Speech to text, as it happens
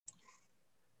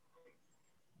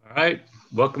All right,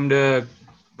 welcome to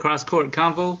Cross Court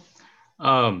Convo.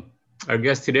 Um, our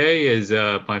guest today is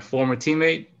my former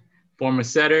teammate, former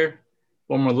setter,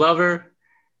 former lover.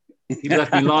 He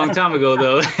left me a long time ago,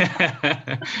 though.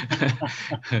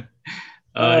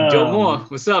 Joe Moore, Um,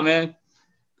 what's up, man?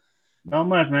 Not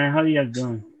much, man. How you guys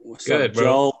doing? What's up, Good, bro.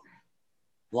 Joe?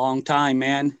 Long time,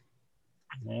 man.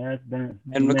 Yeah, it's been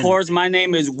And a minute. records, my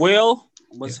name is Will.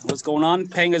 Yeah. What's going on?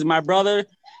 Peng is my brother,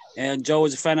 and Joe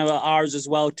is a friend of ours as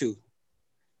well too.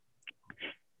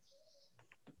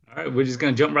 All right, we're just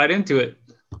gonna jump right into it.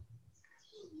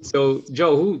 So,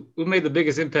 Joe, who made the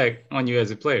biggest impact on you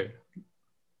as a player?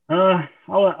 I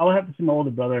would have to say my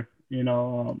older brother.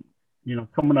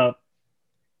 Coming up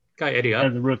Guy Eddie, huh?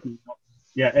 as a rookie.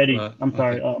 Yeah, Eddie. I'm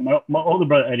sorry. Okay. My older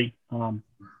brother Eddie.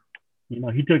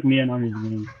 He took me in on his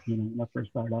game. When I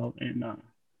first started out, and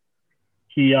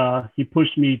he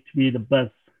pushed me to be the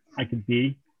best I could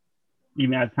be,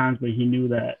 even at times where he knew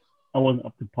that I wasn't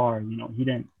up to par. He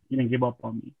didn't give up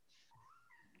on me.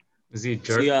 Was he a See,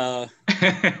 jerk?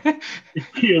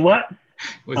 What?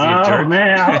 Was he a Oh jerk?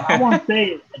 man, I won't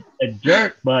say a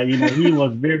jerk, but he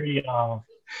was very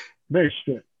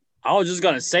strict. I was just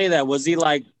gonna say that. Was he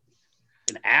like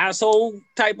an asshole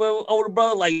type of older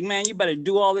brother? Like, man, you better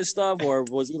do all this stuff, or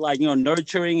was he like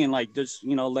nurturing and like just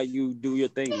let you do your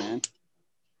thing, man?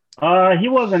 He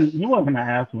wasn't an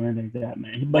asshole or anything like that,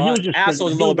 man. But he Well, was just strict. asshole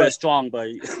is a He little was bit like, strong, but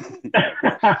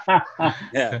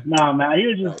yeah, no, man, he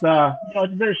was just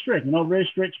just very strict. Very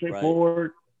strict, right.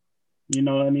 straightforward.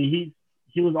 I mean,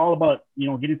 he was all about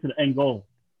getting to the end goal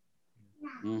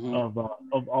Mm-hmm.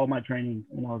 of all my training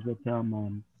when I was with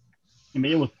him. I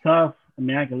mean, it was tough. I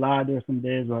mean, I can lie. There were some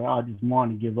days where I just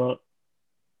wanted to give up,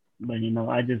 but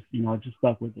I just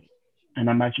stuck with it, and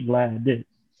I'm actually glad I did.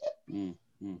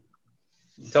 Mm-hmm.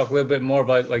 Talk a little bit more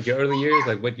about like your early years,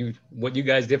 like what you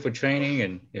guys did for training,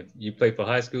 and if you played for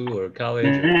high school or college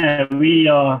or. Man, we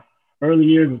early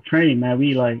years of training, man,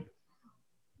 we like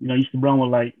used to run with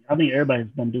like I think everybody's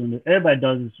been doing this. Everybody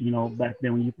does this, back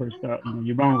then when you first start.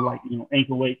 You run with like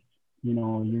ankle weights. You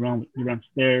run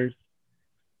stairs,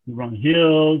 you run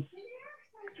hills.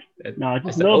 No, just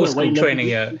That's a the little old bit of school training,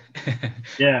 weightlifting. yeah.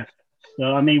 Yeah. So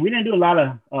I mean, we didn't do a lot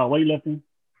of weightlifting,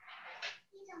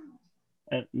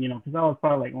 because I was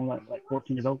probably like only like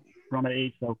 14 years old around that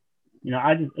age. So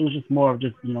it was just more of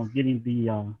just getting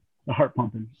the heart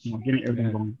pumping, getting everything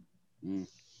Yeah. going. Mm.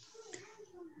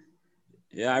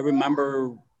 Yeah, I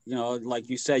remember, like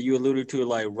you said, you alluded to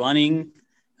like running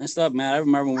and stuff, man. I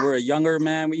remember when we were younger,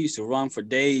 man, we used to run for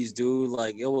days, dude.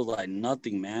 Like it was like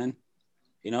nothing, man.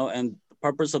 And the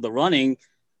purpose of the running,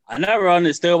 I never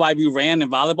understood why we ran in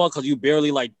volleyball because you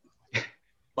barely like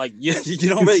you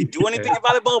don't really do anything in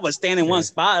volleyball, but stand in one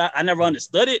spot. I never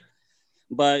understood it.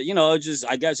 But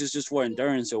I guess it's just for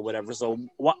endurance or whatever. So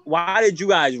why did you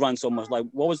guys run so much? Like,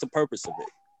 what was the purpose of it?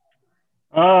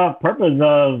 Purpose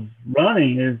of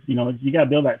running is, you gotta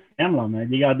build that stamina,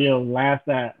 man. You gotta be able to last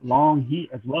that long heat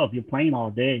as well. If you're playing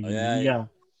all day, Oh, you yeah, got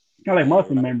kind of like you're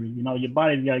muscle right. memory. Your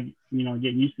body's got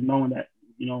get used to knowing that,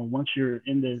 once you're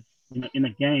in this, in a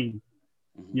game,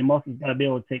 Mhm. your muscles gotta be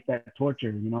able to take that torture.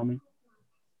 You know what I mean?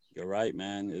 You're right,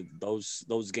 man. Those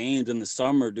games in the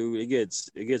summer, dude, it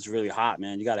gets really hot,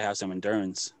 man. You got to have some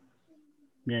endurance.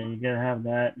 Yeah, you gotta have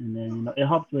that, and then it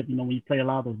helps with when you play a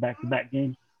lot of those back-to-back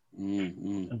games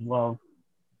Mm-hmm. as well.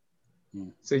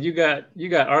 So you got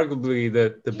arguably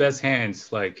the best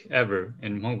hands like ever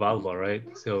in home volleyball, right?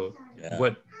 So Yeah.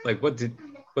 what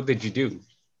did you do?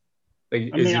 Like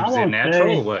I mean, I is it won't natural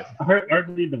or say what? I heard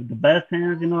arguably the best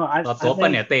hands. I ตัวปั้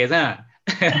น think เนี่ยเตะซะ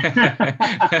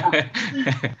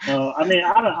I mean,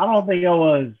 I don't think I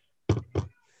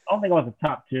was a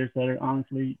top tier setter,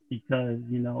 honestly, because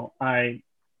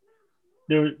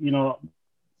there,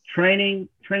 training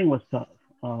was tough.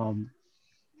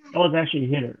 I was actually a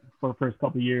hitter for the first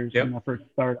couple of years Yep. when I first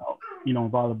started out, in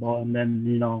volleyball, and then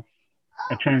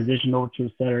I transitioned over to a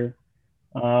setter.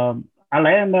 I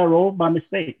landed that role by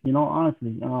mistake,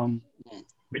 honestly.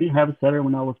 We didn't have a setter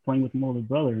when I was playing with my older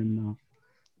brother, and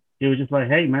it was just like,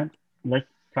 hey man, let's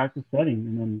practice setting,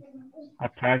 and then I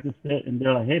practiced it, and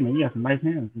they're like, "Hey man, you got some nice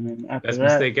hands." And then after Best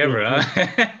that, mistake ever, huh?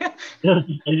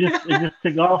 it just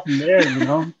took off from there.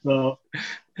 So,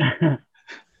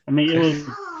 I mean, it was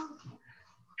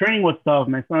training was tough,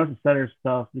 man. It's not the setter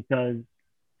stuff because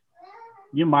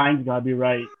your mind's gotta be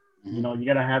right. You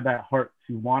gotta have that heart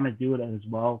to want to do it as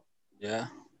well. Yeah.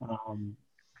 Um,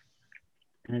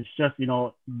 and it's just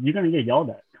you're gonna get yelled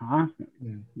at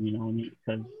constantly.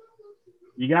 Because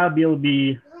you gotta be able to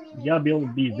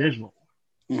be visual.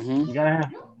 Mm-hmm. You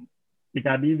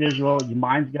gotta be visual. Your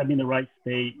mind's gotta be in the right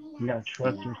state. You gotta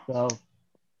trust yourself.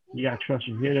 You gotta trust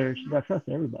your hitters. You gotta trust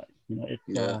everybody. You know,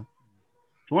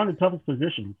 it's one of the toughest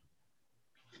positions.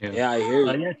 Yeah, I hear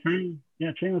you.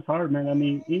 Training was hard, man. I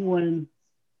mean, even when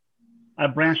I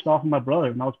branched off with my brother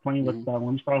and I was playing with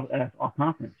when we started at our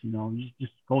conference, you know, you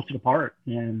just go to the park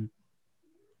and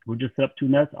we just set up 2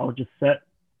 nets. I would just set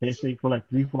basically for like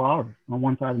 3-4 hours on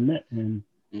one side of the net, and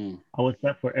I would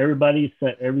set for everybody,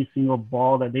 set every single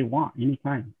ball that they want,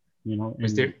 anytime. You know.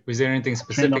 Was there anything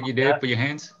specific you did for your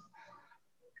hands?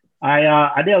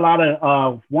 I did a lot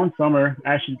of one summer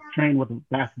I actually trained with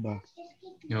basketball.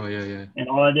 Oh yeah. And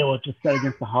all I did was just set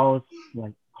against the house,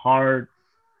 like hard.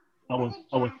 I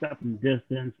would set from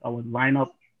distance. I would line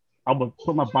up. I would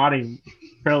put my body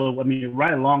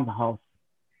right along the house,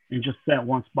 and just set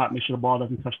one spot. Make sure the ball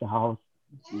doesn't touch the house.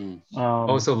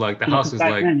 Also, like the house is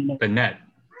like then, the net.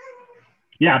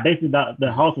 Yeah, basically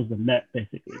the house was the net,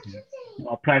 basically. You know,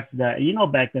 I practiced that. You know,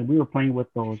 back then we were playing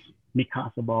with those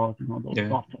Mikasa balls, you know, those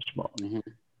soft touch balls.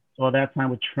 So at that time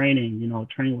with training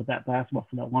with that basketball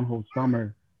for that one whole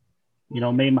summer, you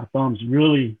know, made my thumbs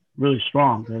really, really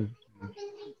strong. Because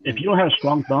if you don't have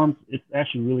strong thumbs, it's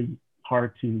actually really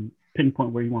hard to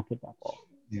pinpoint where you want to put that ball.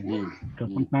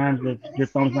 Because sometimes if your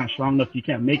thumb's not strong enough, you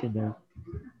can't make it there.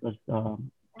 But to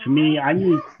me, I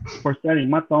knew for setting,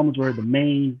 my thumbs were the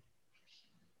main,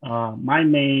 my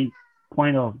main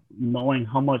point of knowing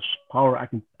how much power I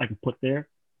can put there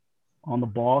on the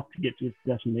ball to get to its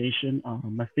destination.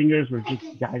 My fingers were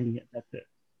just guiding it. That's it.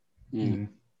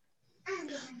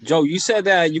 Joe, you said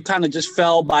that you kind of just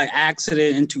fell by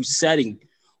accident into setting.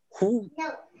 Who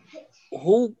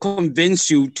convinced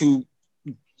you to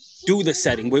do the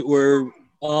setting?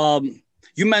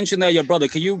 You mentioned that your brother.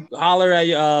 Can you holler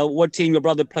at what team your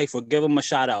brother played for? Give him a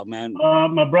shout out, man.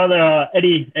 My brother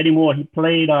Eddie Moore. He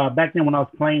played back then when I was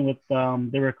playing with.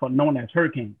 They were known as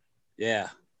Hurricanes. Yeah.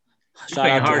 He's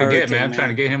playing hard to get, man. I'm trying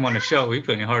to get him on the show. He's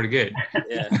playing hard to get.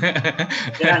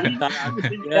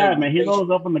 Yeah, man. He knows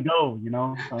up on the go, you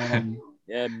know.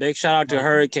 Big shout out to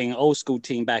Hurricane, old school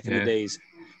team back in the days.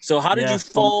 So how did you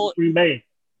fall? Green Bay.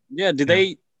 Yeah, did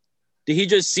he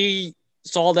just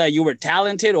saw that you were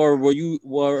talented, or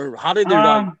how did it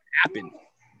happen?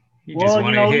 When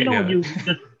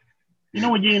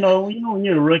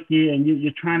you're a rookie and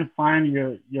you're trying to find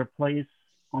your place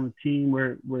on the team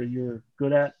where you're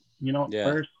good at,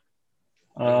 first.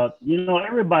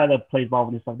 Everybody that plays ball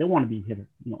with this stuff, they want to be a hitter.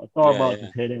 You know, it's all about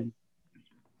just hitting.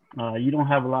 You don't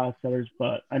have a lot of setters,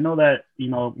 but I know that,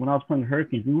 when I was playing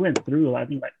Hurricanes, we went through, I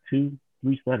think, like 2-3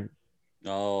 setters.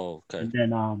 Oh, okay. And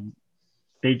then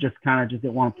they just kind of just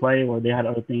didn't want to play, or they had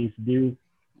other things to do.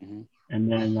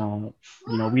 And then,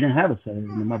 we didn't have a setter.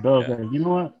 And then my brother said, you know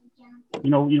what?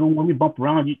 When we bump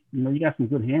around, you got some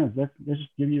good hands. Let's just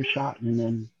give you a shot. And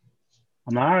then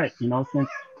I'm like, all right, since,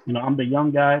 I'm the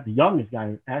youngest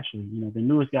guy, actually, the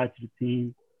newest guy to the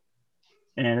team.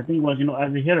 And the thing was,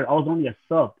 as a hitter, I was only a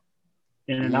sub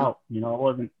in and out.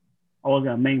 I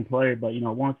wasn't a main player, but,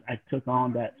 once I took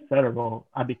on that setter role,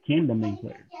 I became the main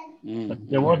player. But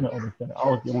there was no other setter. I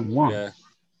was the only one. Yeah.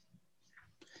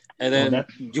 And then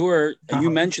you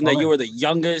mentioned that you were the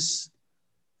youngest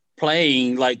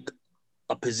playing like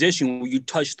a position where you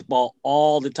touched the ball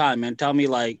all the time, man. Tell me,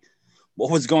 like,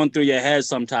 what was going through your head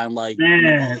sometime? Like,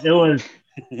 man, it was,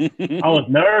 I was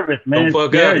nervous, man.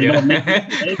 Don't fuck up,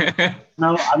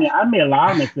 No, I mean, I made a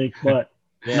lot of mistakes, but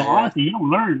honestly, you don't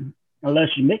learn unless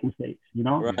you make mistakes,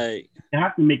 Right. You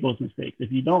have to make those mistakes.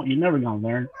 If you don't, you're never gonna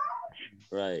learn.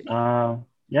 Right.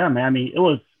 Yeah, man. I mean, it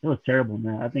was terrible,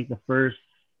 man. I think the first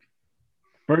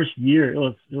year it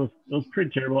was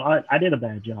pretty terrible. I did a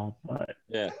bad job, but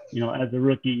as a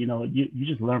rookie, you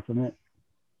just learn from it.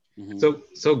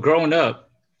 So growing up,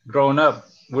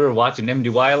 we were watching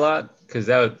MDY a lot because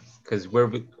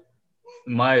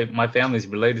my family's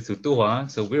related to Tuhan,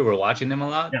 so we were watching them a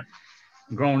lot. Yeah.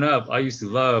 Growing up, I used to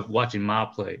love watching Ma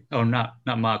play. Oh, not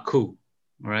Ma, Ku,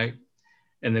 right?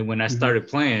 And then when I started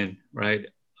playing, right,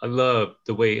 I loved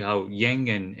the way how Yang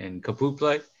and Kapu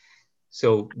play.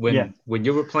 So when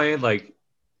you were playing, like,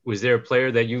 was there a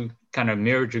player that you kind of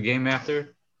mirrored your game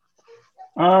after?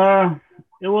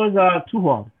 It was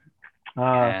Tuhan.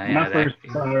 When I first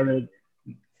started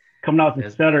coming out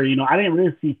as a setter, I didn't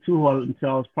really see Tuhan until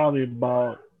I was probably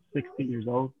about 16 years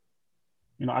old.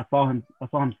 I saw him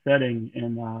setting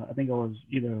in I think it was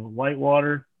either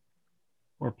Whitewater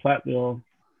or Platteville.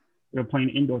 We were playing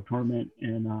an indoor tournament,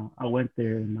 and I went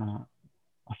there and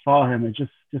I saw him, and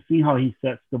just seeing how he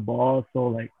sets the ball, so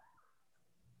like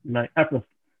effortlessly,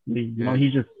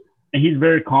 he's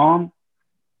very calm,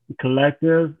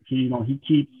 collective. He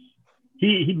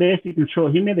basically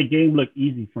controlled. He made the game look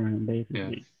easy for him,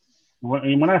 basically. Yeah.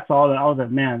 When I saw that, I was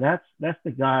like, man, that's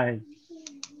the guy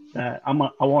that I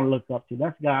want to look up to.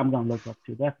 That's the guy I'm gonna look up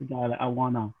to. That's the guy that I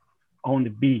want to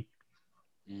be.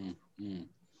 Mm-hmm.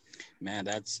 Man,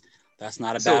 that's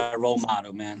not a bad role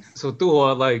model, man. So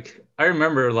Tuho, like I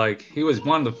remember, like he was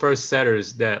one of the first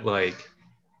setters that like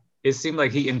it seemed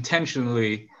like he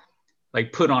intentionally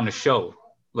like put on a show.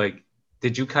 Like,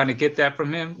 did you kind of get that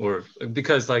from him, or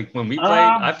because like when we played,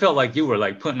 I felt like you were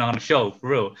like putting on a show for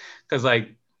real. Because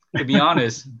like to be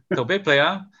honest, Tope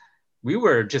Playa, we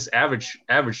were just average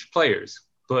players,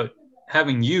 but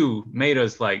having you made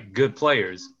us like good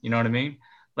players. You know what I mean?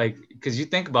 Like, because you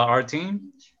think about our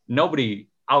team, nobody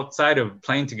outside of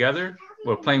playing together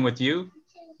or playing with you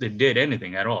that did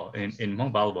anything at all in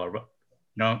Hmong volleyball.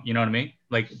 You know what I mean?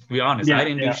 Like, to be honest, I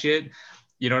didn't do shit.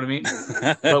 You know what I mean?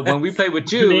 But when we played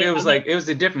with you, it was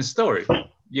a different story.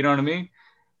 You know what I mean?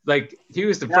 Like, he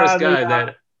was the first guy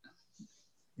that.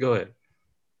 Go ahead.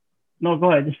 No,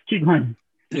 go ahead. Just keep going.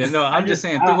 Yeah, no, I'm just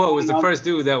saying Tuho was the first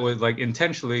dude that would like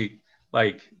intentionally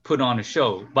like put on a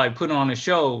show. By putting on a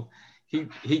show,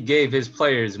 he gave his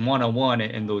players one-on-one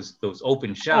and those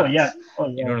open shots. Oh yeah.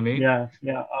 You know what I mean? Yeah.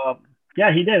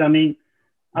 Yeah, he did. I mean,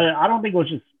 I don't think it was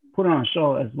just put on a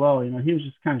show as well. You know, he was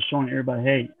just kind of showing everybody,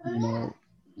 hey, you know,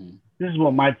 this is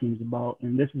what my team's about,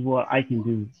 and this is what I can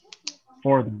do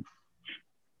for them,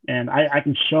 and I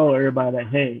can show everybody that,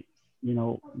 hey, you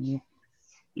know,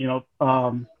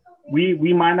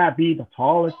 we might not be the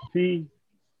tallest team,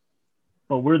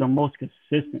 but we're the most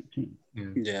consistent team.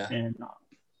 Yeah. And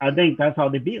I think that's how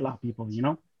they beat a lot of people. You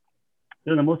know,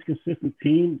 they're the most consistent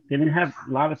team. They didn't have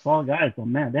a lot of tall guys, but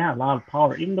man, they had a lot of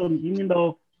power. Even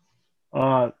though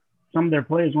some of their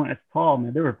players weren't as tall,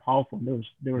 man, they were powerful.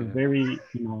 They were very,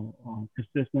 you know,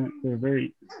 consistent. They were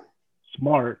very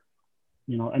smart.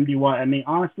 You know, MDY. I mean,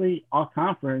 honestly, all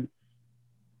conference,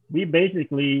 we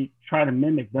basically try to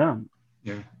mimic them.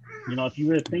 Yeah. You know, if you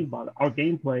really think about it, our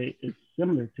gameplay is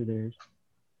similar to theirs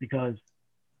because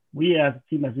we as a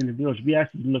team, as individuals, we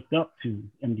actually looked up to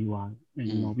MDY, and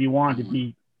you know, we wanted to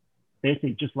be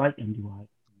basically just like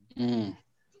MDY.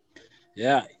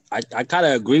 Yeah, I kind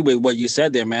of agree with what you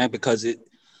said there, man, because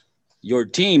your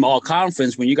team, all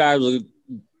conference, when you guys were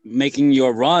making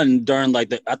your run during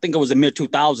like I think it was the mid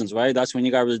 2000s, right? That's when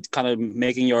you guys were kind of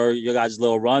making your guys'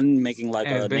 little run, making like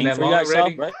a name for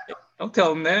yourself, right? Don't tell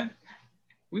them that.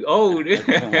 We old.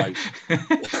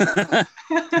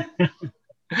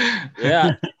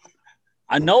 Yeah.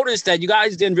 I noticed that you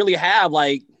guys didn't really have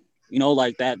like, you know,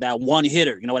 like that one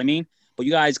hitter, you know what I mean? But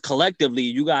you guys collectively,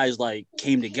 you guys like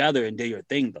came together and did your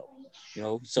thing though, you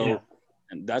know? So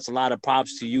and that's a lot of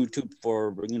props to you too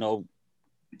for, you know,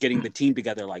 getting the team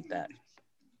together like that.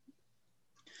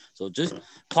 So just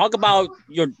talk about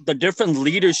the different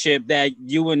leadership that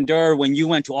you endured when you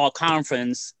went to all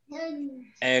conference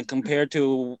and compared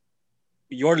to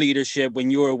your leadership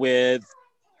when you were with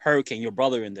Hurricane, your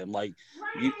brother and them. Like,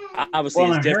 you obviously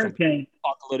it's different. Hurricane,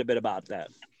 talk a little bit about that.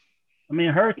 I mean,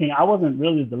 Hurricane, I wasn't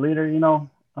really the leader, you know.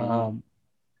 To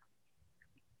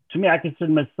me, I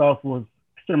consider myself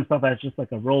as just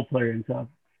like a role player until I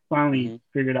finally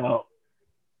figured out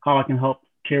how I can help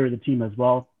carry the team as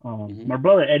well. My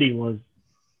brother Eddie was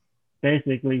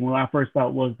basically, when I first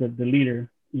out, was the leader.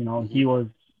 You know, he was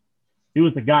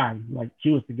the guy. Like, he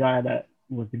was the guy that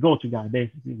was the go-to guy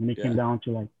basically when it came down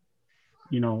to like,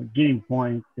 you know, getting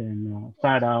points and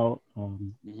side out.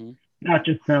 Not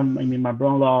just him. I mean, my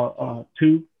brother-in-law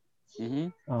too.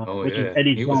 Which is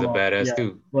Eddie's he was a badass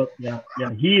too. But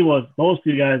he was. Those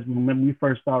two guys when we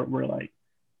first started were like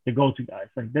the go-to guys.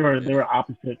 Like they were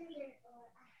opposites.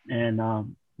 And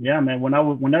man,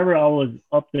 whenever I was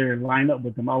up there lined up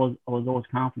with them, I was always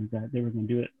confident that they were gonna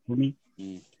do it for me.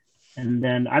 And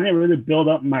then I didn't really build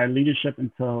up my leadership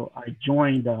until I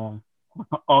joined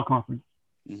all conference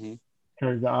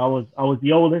because I was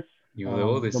the oldest. You were the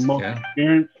oldest, the most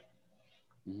experienced.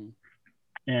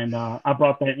 And I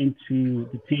brought that into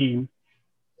the team.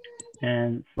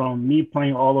 And from me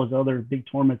playing all those other big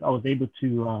tournaments, I was able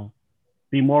to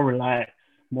be more relaxed,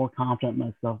 more confident in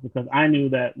myself, because I knew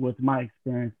that with my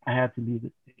experience, I had to lead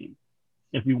this team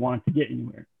if we wanted to get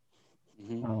anywhere.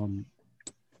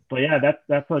 But yeah,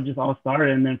 that's how it just all started.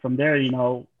 And then from there, you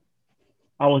know,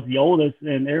 I was the oldest,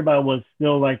 and everybody was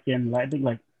still like in, I think,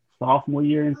 like sophomore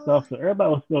year and stuff. So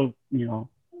everybody was still, you know,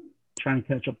 trying to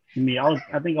catch up to me. I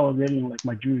think I was ready in like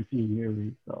my junior senior year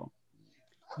already. So.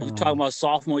 Are you talking about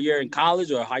sophomore year in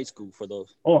college or high school for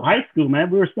those? Oh, high school, man.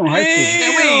 We were still in high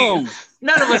school.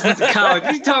 None of us went to college.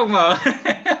 What are you talking about?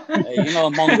 Hey, you know,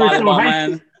 Hmong volleyball,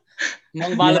 man.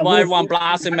 Hmong volleyball, everyone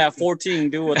blossom at 14,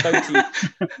 dude, or 13.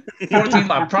 14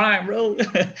 my prime, bro.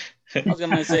 I was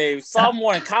gonna say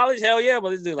sophomore in college, hell yeah, but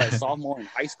this dude like sophomore in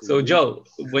high school. So dude. Joe,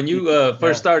 when you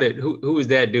first started, who was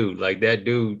that dude? Like that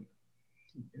dude?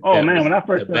 Oh that man, was when I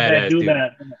first a said that badass dude,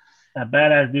 dude. that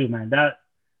badass dude, man, that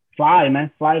Fly,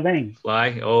 man, Fly Vang.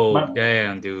 Fly? Oh, My,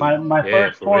 damn, dude. my Yeah,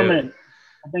 first for real. tournament,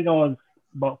 I think I was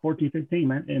about 14, 15,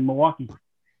 man, in Milwaukee.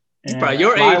 He's And probably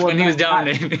your Fly age when he was not,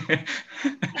 dominating.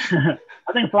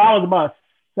 I think Fly was about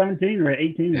 17 or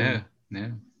 18. Yeah,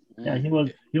 man. yeah. Yeah, he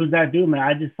was that dude, man.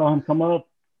 I just saw him come up.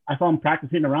 I saw him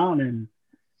practicing around, and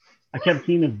I kept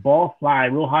seeing his ball fly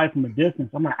real high from a distance.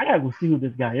 I'm like, I gotta go see who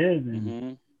this guy is.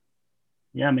 And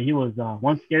yeah, I mean, he was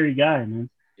one scary guy, man.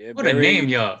 Yeah, What a name,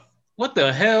 y'all. What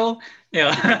the hell?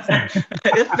 Yeah,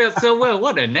 it felt so well.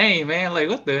 What a name, man. Like,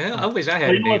 what the hell? I wish I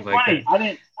had a name like that. I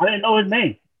didn't know his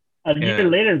name. A year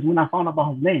later is when I found out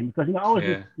about his name, because I was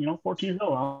just 14 years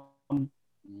old. I'm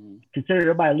considered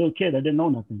everybody a little kid. I didn't know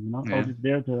nothing. I was just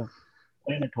there to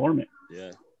play in a tournament.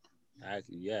 Yeah,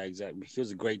 yeah, exactly. He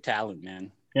was a great talent,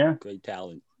 man. Yeah, great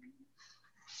talent.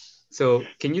 So,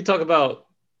 can you talk about,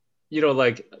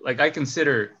 like I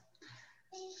consider,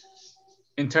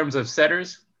 in terms of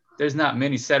setters, there's not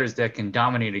many setters that can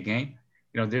dominate a game.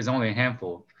 There's only a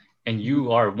handful, and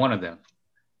you are one of them.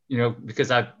 Because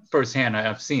I've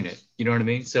seen it. You know what I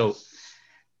mean? So,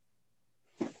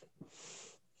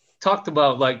 talked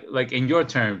about like in your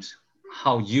terms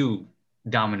how you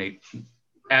dominate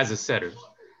as a setter,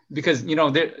 because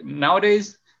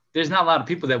nowadays there's not a lot of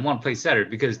people that want to play setter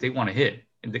because they want to hit,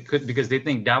 and because they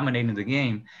think dominating the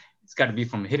game, it's got to be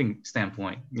from a hitting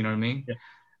standpoint. You know what I mean? Yeah.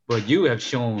 But you have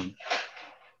shown,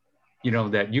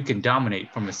 that you can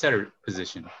dominate from a setter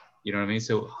position. You know what I mean?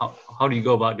 So how do you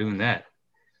go about doing that?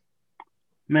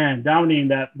 Man, dominating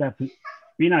that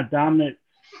being a dominant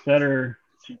setter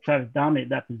to try to dominate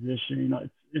that position,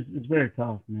 it's very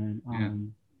tough, man.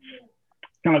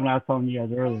 Kind of like what I was telling you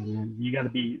guys earlier, man. You got to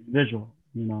be visual,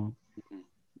 You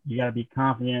got to be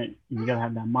confident. You got to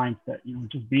have that mindset.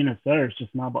 Just being a setter is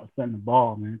just not about setting the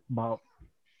ball, man. It's about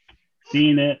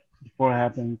seeing it before it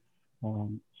happens,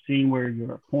 seeing where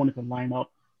your opponent can line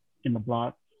up in the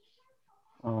block,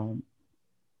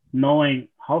 knowing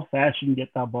how fast you can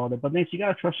get that ball there. But then you got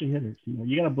to trust your hitters.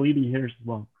 You got to believe in your hitters as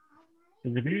well.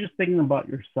 Because if you're just thinking about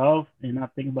yourself and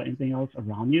not thinking about anything else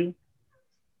around you,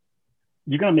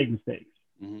 you're gonna make mistakes,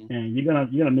 and you're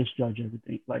gonna misjudge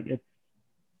everything.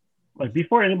 Like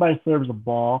before anybody serves a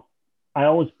ball, I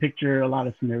always picture a lot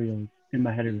of scenarios in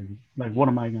my head already. Like, what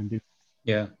am I gonna do?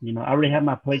 Yeah. I already have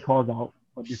my play calls out,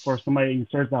 but before somebody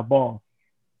serves that ball,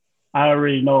 I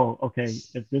already know, okay,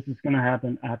 if this is gonna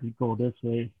happen, I have to go this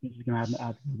way. If this is gonna happen, I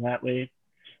have to go that way.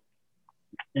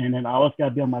 And then I always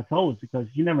gotta be on my toes, because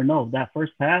you never know, that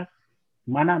first pass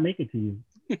might not make it to you.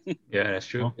 Yeah, that's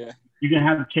true. Yeah. You're gonna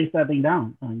have to chase that thing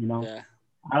down. Yeah.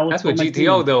 That's what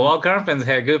GTO though. All conference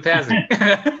had good passing.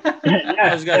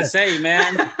 I was gonna say,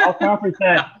 man. All conference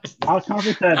had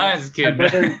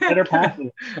better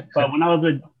passes. But when I was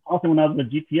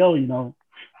with GTO,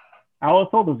 I always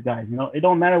told those guys, it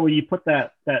don't matter where you put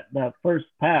that first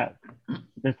pass,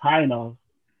 if it's high enough,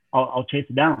 I'll chase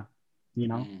it down.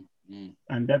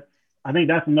 And I think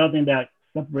that's another thing that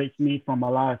separates me from a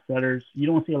lot of setters. You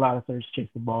don't see a lot of setters chase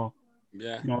the ball.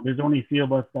 Yeah. There's only a few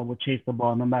of us that will chase the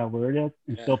ball no matter where it is,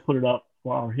 and still put it up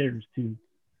for our hitters too.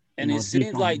 And it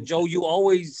seems like, Joe, you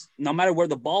always, no matter where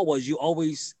the ball was, you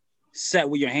always set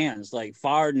with your hands, like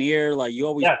far, near, like you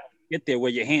always get there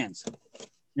with your hands.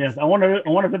 Yes, I wonder if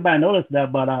everybody noticed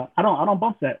that, but I don't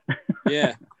bump set.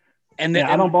 Yeah. And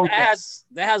I don't bump that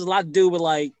has a lot to do with,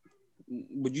 like,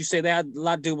 would you say that had a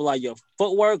lot to do with like your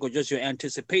footwork or just your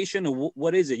anticipation, or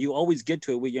what is it? You always get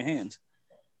to it with your hands.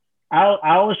 I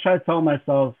always try to tell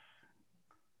myself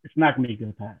it's not gonna be a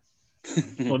good pass.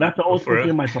 So that's the old thing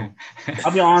in my phone.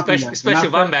 I'll be honest. Especially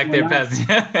if I'm back there passing.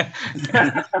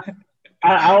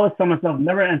 I always tell myself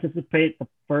never anticipate the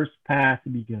first pass to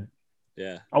be good.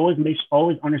 Yeah. Always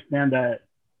understand that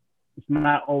it's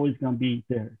not always gonna be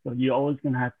there. So you're always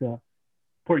gonna have to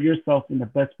put yourself in the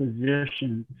best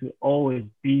position to always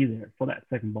be there for that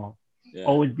second ball. Yeah.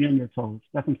 Always be on your toes.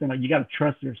 That's what I'm saying. Like, you got to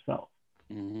trust yourself.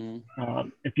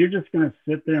 If you're just going to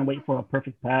sit there and wait for a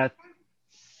perfect pass,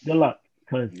 good luck,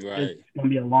 because it's going to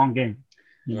be a long game.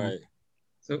 Right.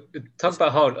 So talk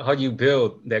about how you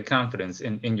build that confidence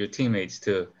in your teammates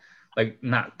to, like,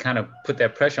 not kind of put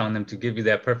that pressure on them to give you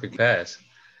that perfect pass.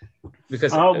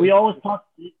 Because we always talk,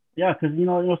 because, it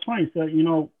was funny.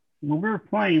 So, when we were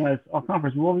playing as a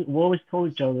conference, we always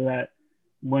told each other that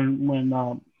when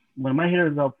my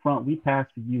hitters up front, we pass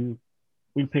for you,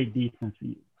 we play defense for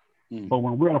you. But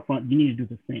when we're up front, you need to do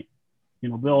the same.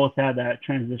 We always had that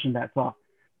transition, that talk.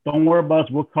 Don't worry about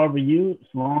us, we'll cover you as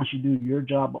long as you do your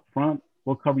job up front.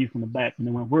 we'll cover you from the back. And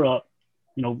then when we're up,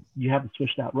 you know, you have to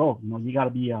switch that role. You know, you got to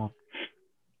be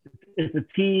it's a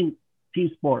team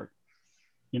sport.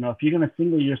 You know, if you're gonna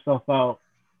single yourself out,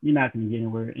 you're not gonna get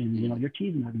anywhere, and you know your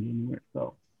team's not gonna get anywhere.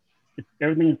 So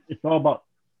it's all about,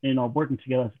 you know, working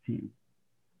together as a team.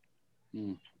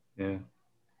 Yeah.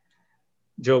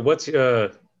 Joe, what's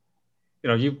you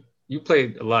know, you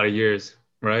played a lot of years,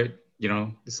 right? You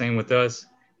know, the same with us.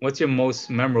 What's your most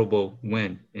memorable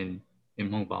win in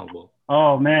home volleyball?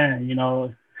 Oh man, you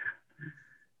know,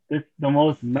 this the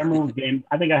most memorable game.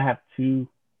 I think I have two,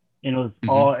 and it was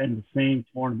all in the same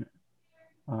tournament.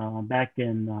 Back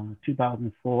in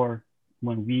 2004,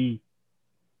 when we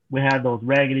had those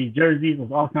raggedy jerseys,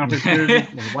 those all-conference jerseys,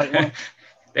 those white ones.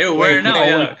 They were wearing out,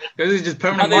 yeah, because it's just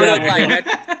permanent. How they look like, man?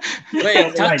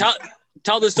 Wait,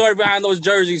 tell the story behind those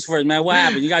jerseys first, man. What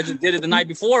happened? You guys just did it the night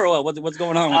before, or what? What's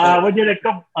going on? We did a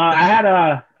couple. I had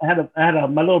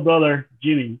my little brother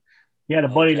Jimmy. He had a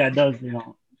buddy that does, you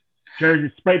know,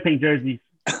 jerseys, spray paint jerseys.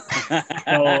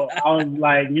 So I was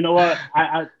like, you know what?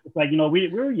 It's like, you know, we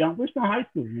were young. We're still in high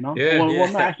school, you know. Yeah, well,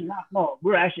 no, actually not. No,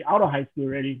 we were actually out of high school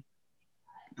already.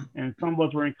 And some of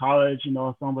us were in college, you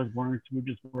know. Some of us weren't. We were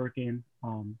just working.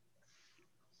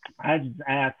 I just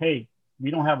asked, hey,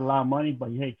 we don't have a lot of money, but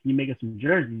hey, can you make us some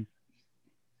jerseys?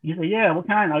 He said, yeah. What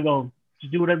kind? I go,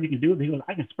 just do whatever you can do. He goes,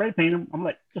 I can spray paint them. I'm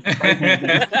like, just spray paint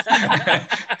them.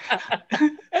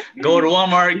 Go to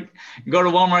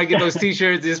Walmart, get those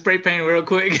t-shirts, just spray paint real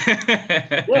quick.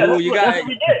 Yeah, you guys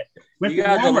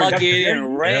are lucky it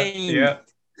didn't rain. Yeah.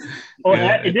 Oh,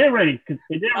 yeah. It did rain. It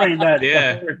did rain that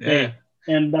first day.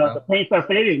 And the paint started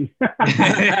fading.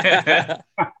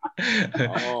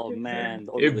 Oh man!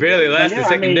 It barely lasted the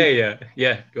second day.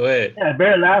 Yeah. Go ahead. Yeah, it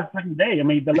barely lasted the second day. I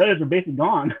mean, the letters were basically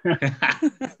gone.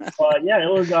 But yeah, it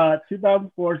was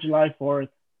 2004, July 4th.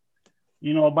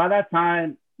 You know, by that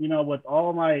time, you know, with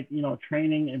all my, you know,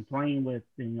 training and playing with,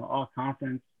 you know, all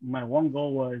conference, my one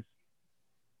goal was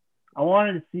I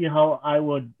wanted to see how I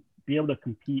would be able to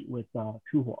compete with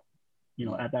Tuho, you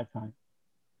know, at that time.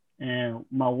 And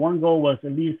my one goal was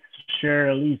at least share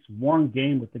at least one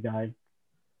game with the guy,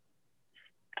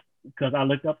 because I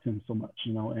looked up to him so much,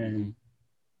 you know. And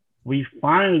we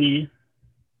finally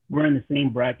were in the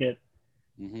same bracket,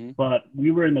 but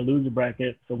we were in the loser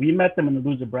bracket. So we met them in the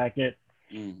loser bracket.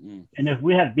 And if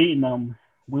we had beaten them,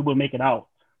 we would make it out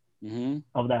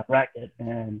of that bracket.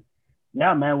 And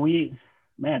yeah,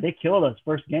 man, they killed us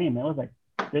first game. It was like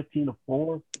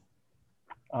 15-4.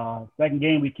 Second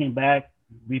game, we came back.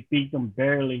 We beat them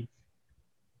barely.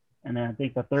 And then I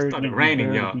think the third started game,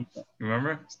 raining, y'all.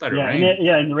 Remember? It started raining.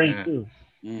 In the rain too.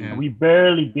 Yeah. We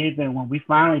barely beat them. When we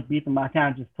finally beat them, I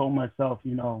kind of just told myself,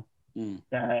 you know,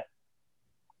 that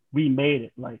we made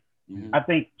it. Like, I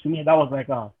think to me that was like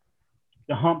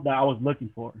the hump that I was looking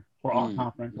for all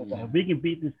conference. Like, if we can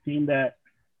beat this team that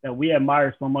we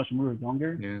admire so much when we were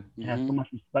younger and have so much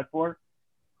respect for,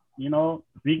 you know,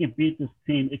 if we can beat this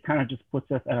team, it kind of just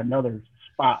puts us at another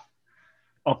spot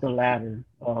up the ladder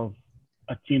of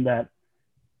a team that,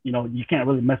 you know, you can't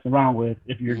really mess around with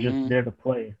if you're just there to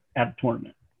play at a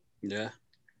tournament. Yeah.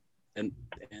 And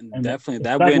definitely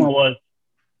that win was.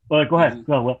 Well, go ahead.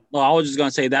 Go ahead. No, I was just gonna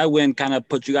say that win kind of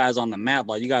put you guys on the map.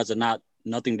 Like, you guys are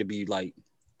nothing to be like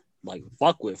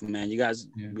fuck with, man. You guys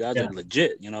are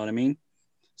legit. You know what I mean?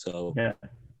 So yeah.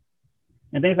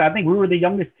 And I think we were the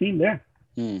youngest team there.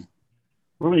 We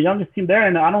were the youngest team there,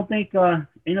 and I don't think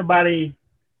anybody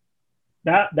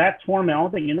that tournament. I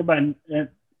don't think anybody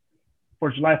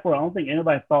for July 4th. I don't think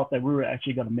anybody thought that we were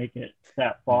actually going to make it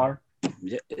that far.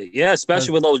 Yeah,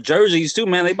 especially with those jerseys too,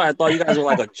 man. They probably thought you guys were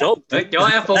like a joke. Like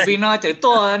jersey, like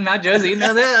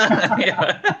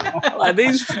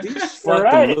these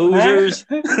fucking losers.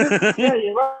 Yeah,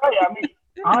 you're right. I mean,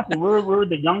 honestly, we're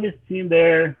the youngest team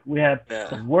there. We had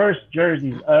the worst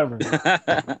jerseys ever.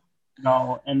 You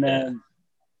know, and then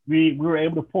we were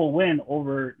able to pull a win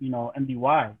over, you know,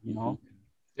 MDY. You know,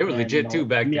 they were legit too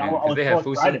back then. They had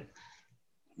Fusu.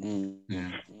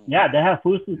 Yeah, they had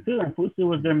Fusu too, and Fusu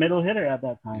was their middle hitter at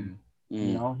that time.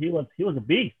 You know, he was a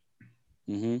beast.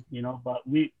 You know, but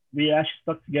we actually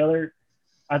stuck together.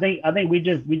 I think we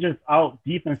just out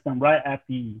defensed them right at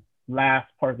the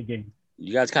last part of the game.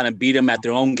 You guys kind of beat them at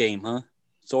their own game, huh?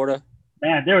 Sorta.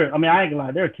 Man, I ain't gonna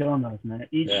lie, they were killing us, man.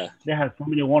 They had so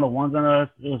many 1-on-1s on us.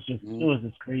 It was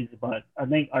just crazy. But I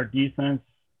think our defense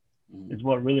is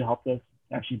what really helped us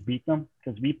actually beat them,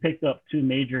 because we picked up 2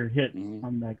 major hits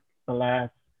on like the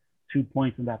last 2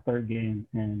 points in that third game,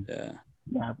 and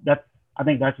I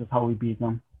think that's just how we beat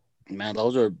them. Man,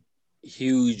 those are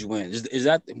huge wins. Is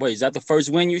that the first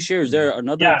win you share? Is there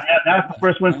another? Yeah, that's the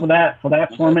first win for that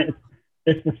tournament.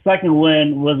 It's the second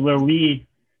win was where we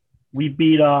we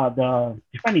beat the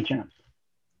defending champs,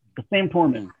 the same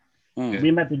tournament. Mm.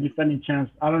 We met the defending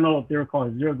champs. I don't know if they were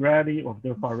called Zero Gravity or if they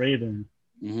were called Ravens.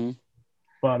 Mm-hmm.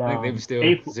 But I think they were still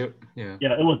April, yeah.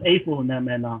 yeah, it was April and them,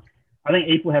 and I think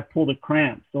April had pulled a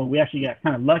cramp, so we actually got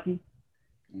kind of lucky.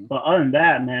 But other than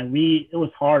that, man, it was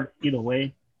hard either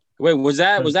way. Wait, was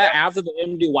that after the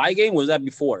MDY game? Or was that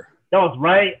before? That was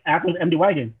right after the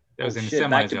MDY game. That was in the shit, semis.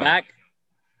 back to back.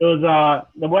 It was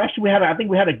well, actually I think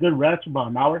we had a good rest for about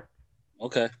an hour.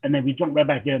 Okay. And then we jumped right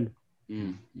back in.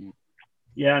 Mm-hmm.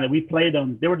 Yeah, and we played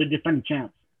them. They were the defending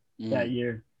champs that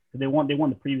year. So they won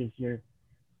the previous year.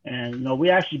 And, you know,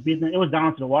 we actually beat them. It was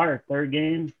down to the wire, third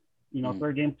game. You know,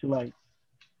 third game to it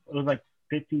was like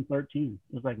 15-13. It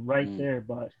was like right there.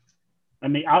 But, I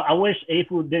mean, I wish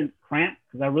April didn't cramp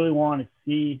because I really wanted to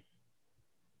see,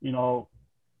 you know,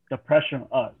 the pressure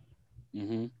on us.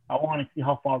 Mm-hmm. I want to see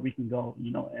how far we can go,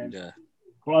 you know. And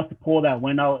for us to pull that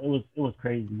win out, it was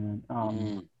crazy, man.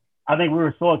 I think we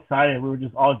were so excited. We were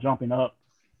just all jumping up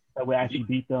that we actually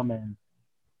beat them. And,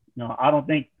 you know, I don't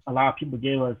think a lot of people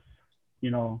gave us, you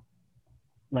know,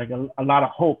 like a lot of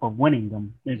hope of winning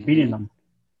them and beating them.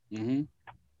 Mm-hmm.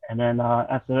 And then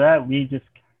after that,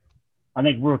 I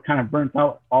think we were kind of burnt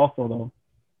out also, though,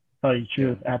 to tell you the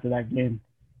truth, after that game.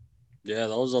 Yeah,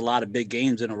 those are a lot of big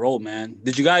games in a row, man.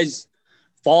 Did you guys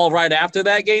fall right after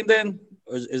that game then?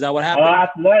 Or is that what happened?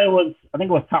 After that, I think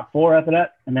it was top 4 after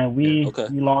that. And then we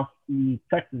lost to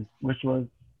Texas, which was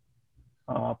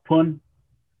Pun.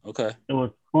 Okay. It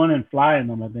was Pun and Fly in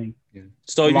them, I think. Yeah.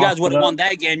 So you guys would have won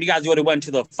that game. You guys would have went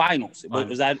to the finals.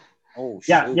 Was that? Oh,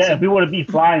 shit. Yeah. If we would have beat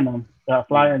Fly in them,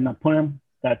 Fly and Pun,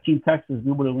 that Team Texas,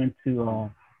 we would have went to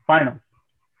finals.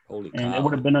 Holy cow. And it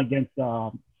would have been against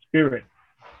Spirit.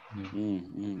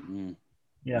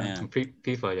 Yeah.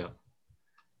 FIFA, yeah.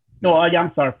 No,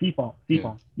 I'm sorry, FIFA.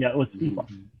 Yeah, it was FIFA.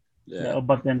 Yeah.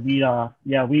 But then we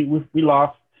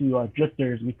lost to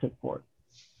Drifters. We took 4.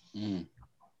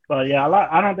 But yeah,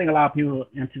 I don't think a lot of people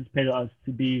anticipated us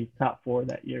to be top 4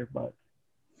 that year. But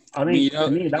I think to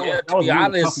me that was really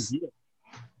the toughest year.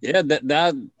 Yeah,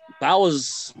 that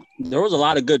was there was a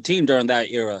lot of good teams during that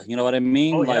era. You know what I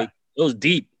mean? It was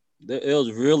deep. It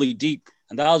was really deep,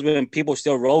 and that was when people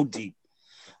still rode deep.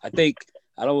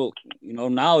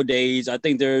 Nowadays, I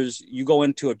think you go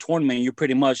into a tournament, you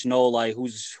pretty much know like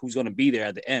who's going to be there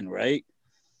at the end, right?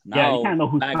 Now, you kind of know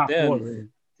who's top 4.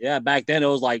 Yeah, back then it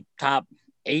was like top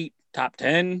 8, top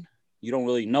 10. You don't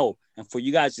really know. And for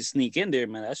you guys to sneak in there,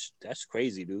 man, that's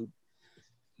crazy, dude.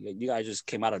 You guys just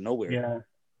came out of nowhere. Yeah.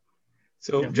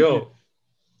 So, Joe,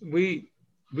 we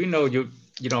know you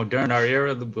know, during our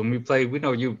era when we played, we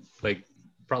know you like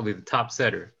probably the top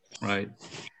setter, right?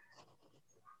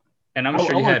 And I'm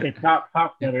sure you had top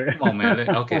setter. Come on, man.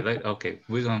 Okay.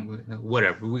 We're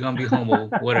gonna be humble,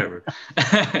 whatever.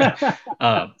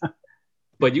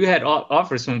 But you had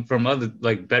offers from other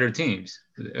like better teams.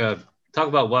 Talk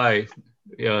about why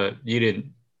you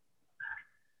didn't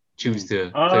choose to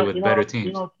play with better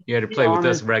teams. You had to play with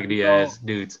us raggedy ass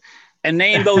dudes. And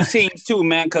name those teams too,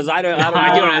 man, because I don't. You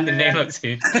don't have to name those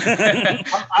teams.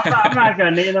 I'm not gonna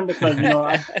name them because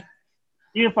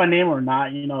even if I name them or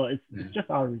not, it's just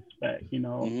out of respect.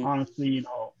 Honestly,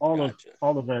 all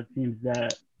of the teams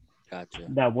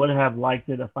that would have liked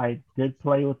it if I did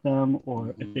play with them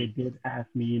or if they did ask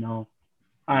me.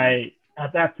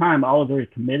 At that time I was very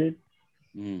committed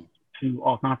to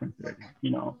all conferences.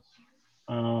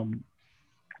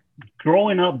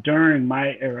 Growing up during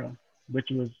my era, which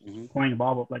was playing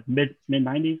ball like mid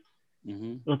 90s,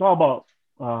 it was all about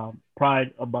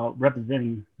pride, about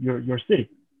representing your city.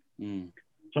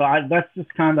 So that's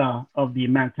just kind of the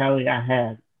mentality I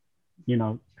had,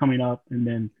 coming up. And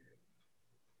then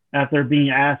after being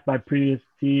asked by previous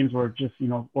teams or just,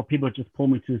 or people just pull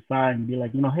me to the side and be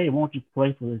like, hey, why don't you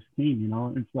play for this team?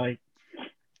 It's like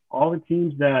all the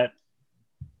teams that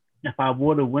if I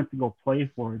would have went to go play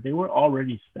for, they were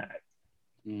already stacked,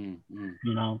 And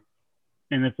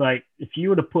it's like, if you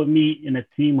would have put me in a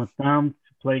team with them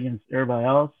to play against everybody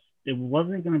else, it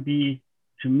wasn't going to be,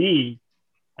 to me,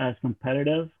 as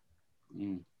competitive.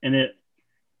 And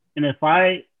if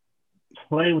I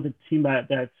play with a team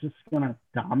that's just going to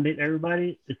dominate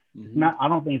everybody, it's not, I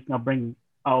don't think it's going to bring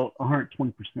out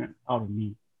 120% out of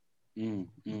me.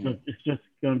 So it's just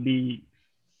going to be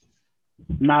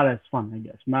not as fun, I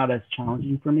guess, not as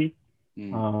challenging for me.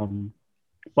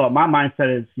 But my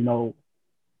mindset is,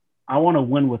 I want to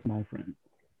win with my friends.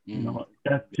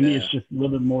 That to me, it's just a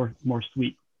little bit more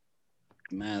sweet.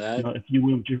 Man, if you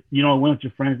win with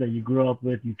your friends that you grew up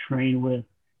with, you train with,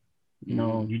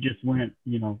 you just went,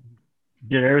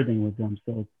 did everything with them.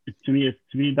 So to me,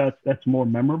 that's more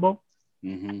memorable.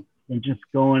 than just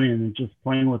going in and just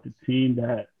playing with a team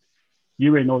that you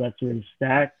already know that's already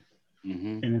stacked.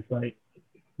 Mm-hmm. And it's like,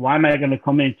 why am I going to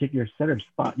come in and take your setter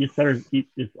spot? Your setter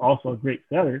is also a great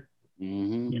setter.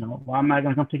 Mm-hmm. You know, why am I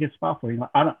going to come take his spot for you?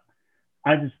 I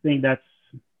just think that's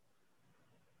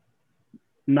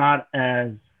not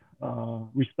as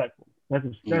respectful. That's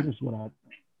just what I think.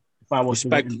 If I was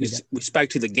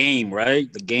respect to the game,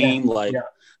 right? The game,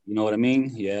 you know what I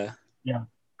mean? Yeah.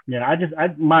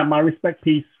 My respect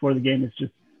piece for the game is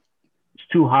just it's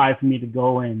too high for me to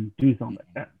go and do something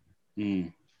like that.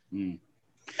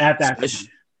 At that time.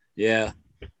 Yeah.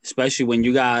 Especially when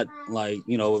you got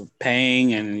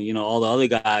Pang and all the other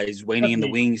guys waiting in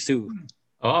the wings too.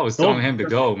 Oh, I was telling him to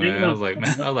go, man. I was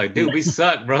like, dude, we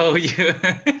suck, bro. you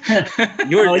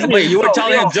were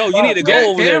telling him, Joe, you need to go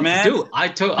over there, man. Dude,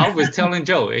 I was telling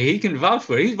Joe, he can vouch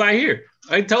for it. He's right here.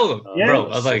 I told him, bro.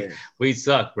 I was like, we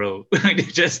suck, bro.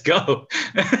 Just go.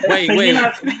 Wait. You're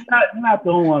not the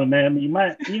only one, man. I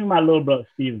mean, even my little brother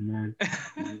Steven, man.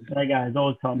 That guy is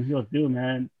always telling me, he goes, dude,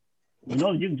 man, you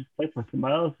can just play for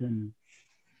somebody else and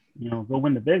go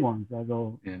win the big ones. I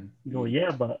go,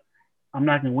 yeah, but I'm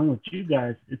not gonna win with you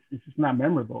guys. It's just not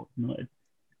memorable.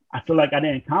 I feel like I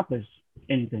didn't accomplish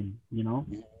anything.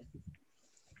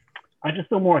 I just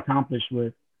feel more accomplished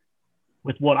with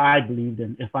what I believed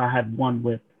in if I had won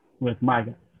with my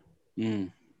guys.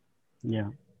 Yeah.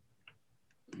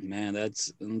 Man,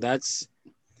 that's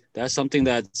something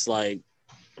that's like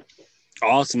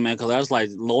awesome, man, because that's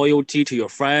like loyalty to your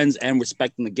friends and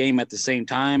respecting the game at the same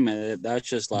time. And that's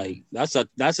just like that's a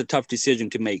tough decision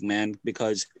to make, man,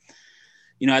 because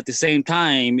at the same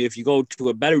time, if you go to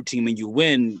a better team and you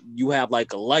win, you have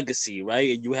like a legacy,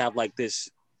 right? And you have like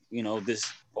this,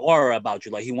 this aura about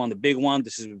you. Like, he won the big one.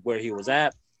 This is where he was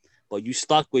at. But you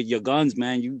stuck with your guns,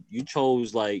 man. You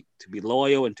chose like to be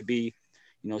loyal and to be,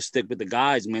 stick with the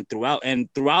guys, man, throughout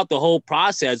the whole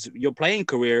process, your playing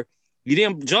career, you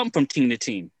didn't jump from team to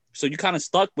team. So you kind of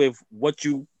stuck with what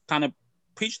you kind of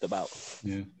preached about.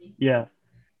 Yeah.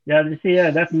 You see,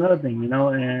 that's another thing,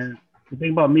 and the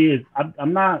thing about me is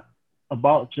I'm not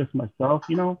about just myself,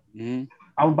 I'm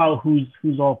about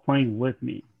who's all playing with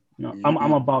me.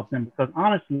 I'm about them because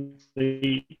honestly,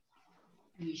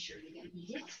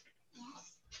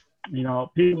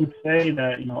 people say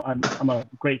that I'm a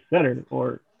great setter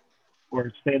or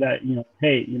say that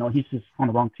hey he's just on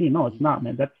the wrong team. No, it's not,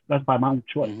 man. That's by my own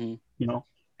choice.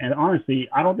 And honestly,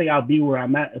 I don't think I'll be where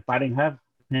I'm at if I didn't have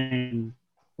Payne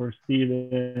or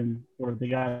Steven or the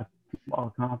guys from all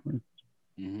conference.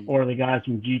 Or the guys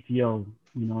from GTO.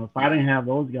 If I didn't have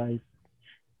those guys,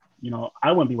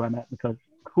 I wouldn't be where I'm at because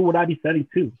who would I be setting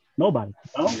to? Nobody.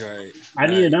 Right. I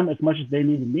needed them as much as they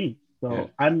needed me. So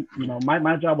I'm,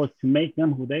 my job was to make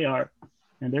them who they are,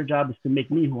 and their job is to make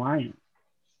me who I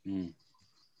am.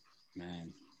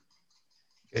 Man.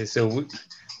 Okay, so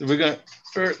we're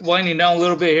winding down a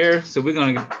little bit here. So we're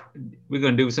gonna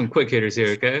do some quick hitters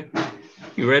here. Okay.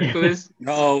 You ready for this?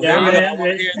 No, I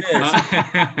want to hear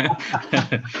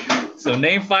this. So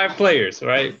name 5 players,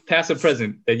 right? Past or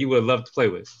present, that you would love to play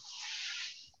with.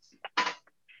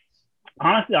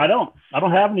 Honestly, I don't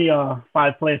have any 5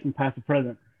 players from past or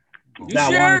present. You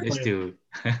sure? This dude.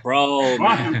 Bro,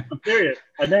 man. I'm serious.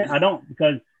 I don't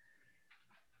because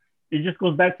it just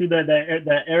goes back to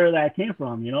that era that I came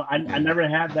from. I never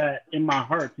had that in my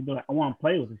heart to be like, I want to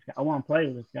play with this guy. I want to play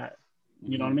with this guy.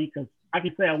 You know what I mean? Because I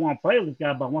can say I want to play with this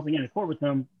guy, but once I get in the court with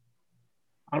him,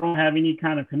 I don't have any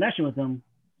kind of connection with him.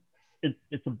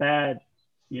 It's a bad,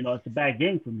 it's a bad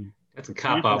game for me. That's a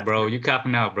cop out, bro. You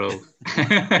copping out, bro.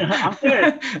 I'm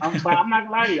serious. But I'm not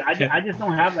gonna lie to you. I just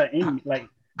don't have that in me. Like,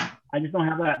 I just don't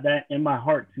have that in my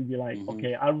heart to be like,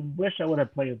 okay, I wish I would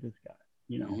have played with this guy.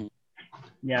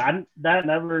 Yeah, that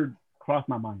never crossed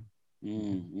my mind.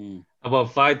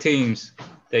 About 5 teams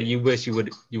that you wish you would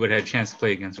have had a chance to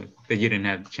play against that you didn't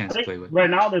have a chance to play with. Right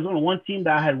now, there's only one team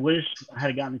that I had wished I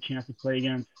had gotten a chance to play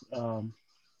against.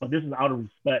 But this is out of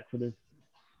respect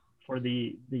for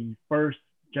the first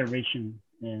generation,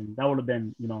 and that would have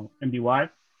been MBY.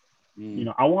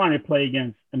 I wanted to play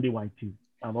against MBY too.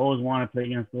 I've always wanted to play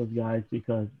against those guys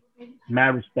because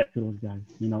mad respect to those guys.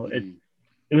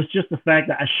 It was just the fact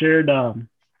that I shared a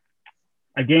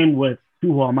game with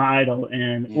Tuho, my idol,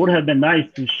 and it would have been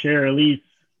nice to share at least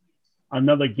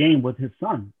another game with his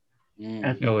son. So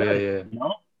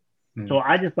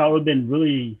I just thought it would have been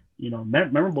really,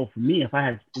 memorable for me if I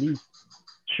had at least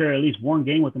share at least one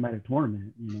game with him at a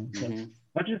tournament.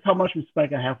 That's just how much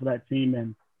respect I have for that team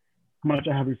and how much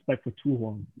I have respect for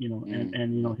Tuho,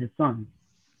 and his son.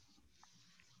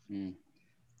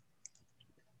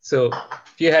 So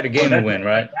if you had a game to win,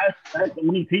 right? That's the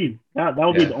only team. That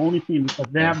would be the only team because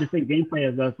they have the same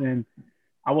gameplay as us, and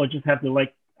I would just have to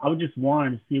I would just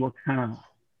want to see what kind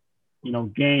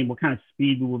of game, what kind of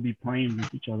speed we would be playing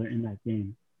with each other in that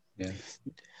game. Yeah.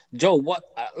 Joe,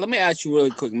 let me ask you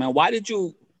really quick, man. Why did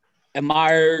you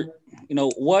admire?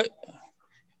 What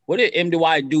did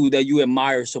MDY do that you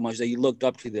admire so much, that you looked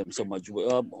up to them so much?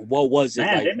 What was it?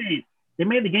 Man, they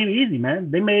made the game easy, man.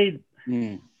 They made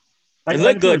it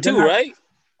looked good too, right?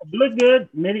 It looked good,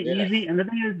 made it easy, and the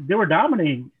thing is, they were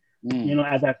dominating.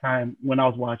 At that time when I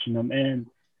was watching them, and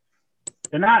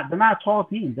they're not a tall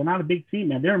team. They're not a big team,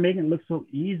 man. They were making it look so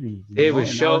easy. They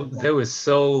was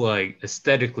so like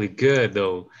aesthetically good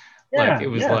though. Yeah, like it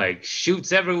was like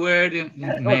shoots everywhere.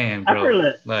 Man, bro.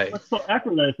 Effortless. Like it's so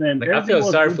effortless. And I feel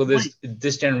sorry for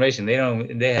this generation. They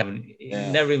haven't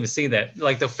never even seen that.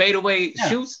 Like the fadeaway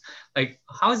shoots. Like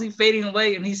how is he fading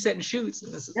away and he's setting shoots?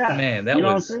 Man, that was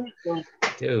what I'm saying?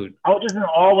 dude. I was just in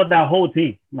awe with that whole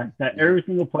team. Like that every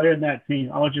single player in that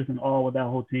team. I was just in awe with that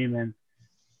whole team. And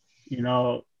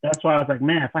that's why I was like,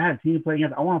 man, if I had a team to play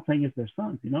against, I want to play against their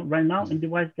sons. Right now,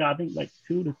 MDY's got, I think, like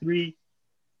 2 to 3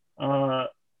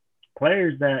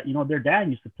 players that, their dad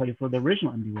used to play for the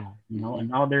original MDY, and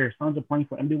now their sons are playing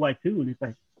for MDY too. And it's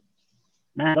like,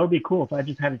 man, that would be cool if I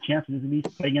just had a chance to at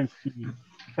least play against the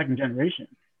second generation.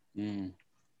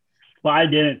 But I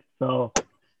didn't. So it's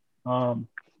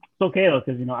okay though,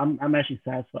 because, I'm actually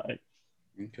satisfied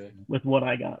with what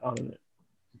I got out of it.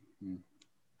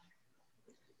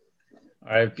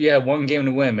 All right, if you had one game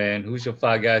to win, man, who's your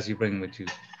 5 guys you bring with you?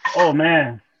 Oh,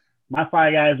 man. My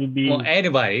 5 guys would be... Well,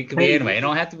 anybody. It could be anybody. It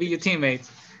don't have to be your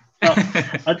teammates.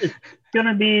 It's going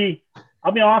to be...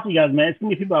 I'll be honest with you guys, man. It's going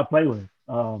to be people I play with.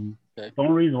 The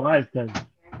only reason why is because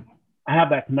I have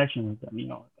that connection with them,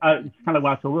 It's kind of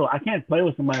why I told Will. I can't play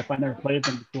with somebody if I never played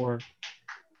with them before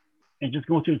and just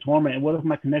go to a tournament. And what if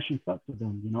my connection sucks with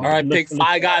them, All right, pick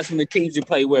 5 guys from the teams you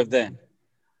play with then.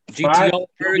 GTO,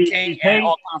 Hurricane, and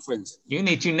all conference. You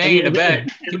need your name in the back.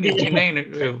 You need your name in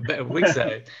the weak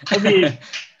side.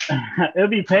 It'll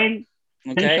be Payne.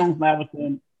 Okay. Payne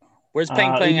Matheson. Where's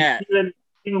Payne playing at?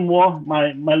 Stephen Moore,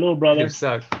 my little brother. You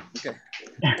suck. Okay.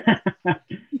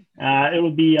 It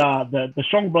would be the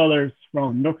Strong brothers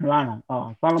from North Carolina,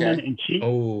 Solomon and Chief.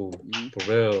 Oh,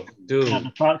 for real, dude.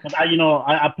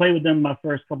 I played with them my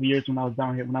first couple years when I was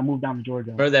down here. When I moved down to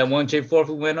Georgia. Remember that one J4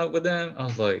 we went up with them? I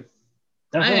was like.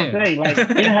 That's what I'm saying. Like, they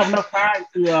didn't have enough time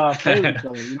to play with each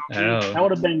other. I know. That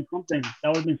would have been something. That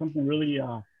would have been something really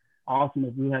awesome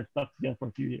if we had stuck together for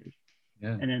a few years.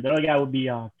 Yeah. And then the other guy would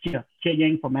be Kia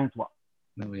Yang from Manitowoc.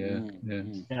 Oh yeah.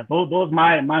 Those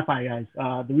my 5 guys.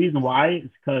 The reason why is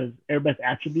because everybody's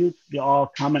attributes, they all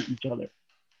comment each other,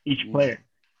 each player.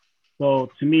 So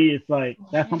to me, it's like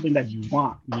that's something that you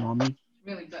want. You know what I mean?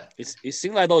 Really good. It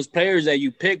seems like those players that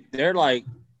you pick, they're not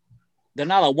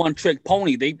a one-trick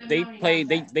pony. They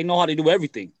know how to do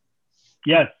everything.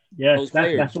 Yes.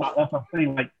 That's what I'm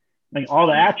saying. Like all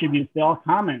the attributes, they all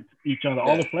comment each other.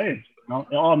 All the players,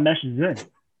 it all meshes in.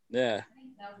 Yeah.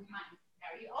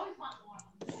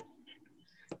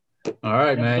 All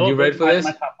right, man. You ready for this?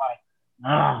 My top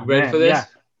 5. You ready for this?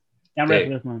 Yeah, I'm ready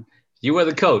for this one. You were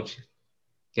the coach.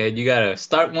 Okay, you gotta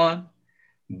start one,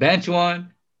 bench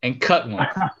one, and cut one.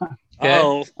 Okay?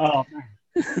 Oh.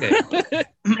 Okay.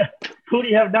 Who do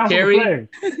you have down for the players?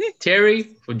 Terry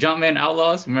for Jumpman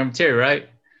Outlaws. Remember Terry, right?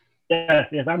 Yes.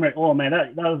 I remember. Oh, man,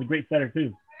 that was a great setter,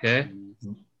 too. Okay.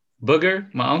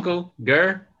 Booger, my uncle,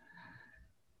 Gur,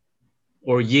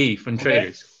 or Yee from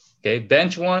Traders. Okay,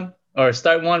 bench one, or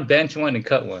start one, bench one, and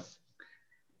cut one.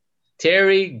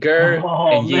 Terry, Gur,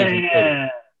 and Yee from Traders.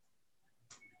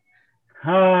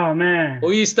 Oh, man.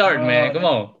 Who you starting, man? Come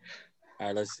on. All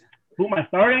right, let's. Who am I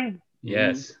starting?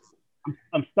 Yes.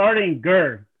 I'm starting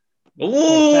Gur.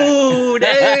 Ooh,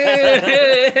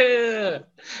 damn!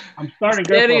 I'm starting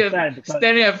Gur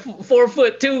standing at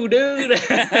 4'2", dude.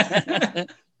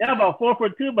 Yeah, about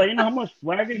 4'2", but you know how much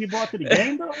swagger he brought to the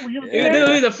game, though? Dude,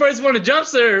 he's the first one to jump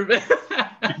serve.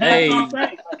 Hey,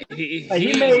 he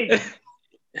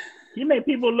made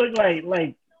people look like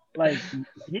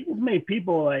he just made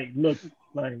people look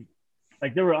like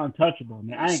they were untouchable,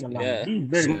 man. I ain't gonna lie. Yeah. He's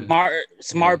very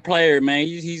smart player, man.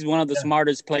 He's one of the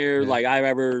smartest players I've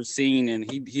ever seen, and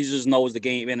he just knows the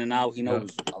game in and out. He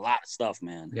knows a lot of stuff,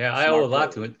 man. Yeah, I owe a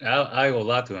lot to it. I owe a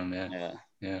lot to him, man.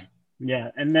 Yeah.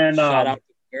 And then shout out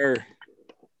to her.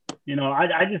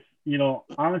 I just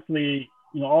honestly,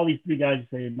 all these 3 guys you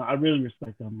say, I really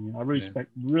respect them. I really respect.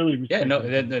 Yeah,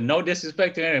 no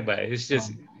disrespect to anybody. It's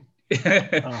just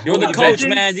You're the coach,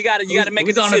 man. You gotta make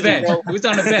a decision, bro. Who's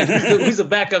on the bench? Who's the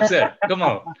backup setter? Come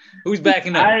on. Who's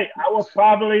backing up? I will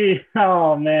probably.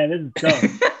 Oh man, this is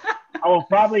tough. I will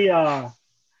probably. I'll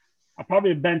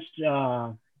probably bench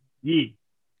Yi.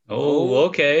 Oh,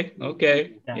 okay.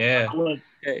 Yeah.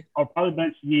 I'll probably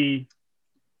bench Yi.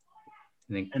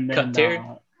 And then cut Terry.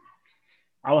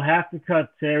 I'll have to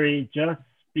cut Terry just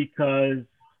because,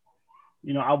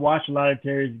 I watch a lot of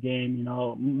Terry's game.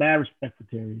 Mad respect for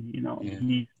Terry.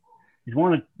 He's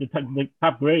one of the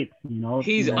top greats.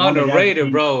 He's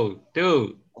underrated, bro,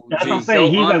 dude. That's what I'm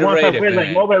saying. He's like one of the top greats.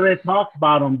 Like nobody really talks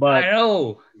about him, but I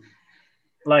know.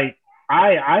 Like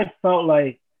I felt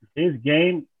like his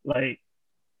game, like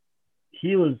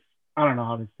he was. I don't know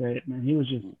how to say it, man. He was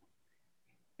just.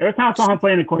 Every time I saw him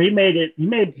playing the court, he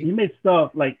made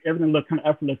stuff like everything look kind of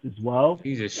effortless as well.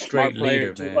 He's a straight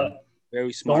leader, man. But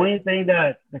very smart. The only thing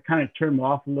that kind of turned me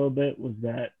off a little bit was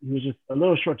that he was just a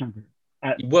little short-tempered.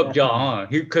 He whooped y'all, huh?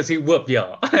 Because he whooped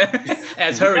y'all.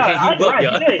 As Hurricane, he whooped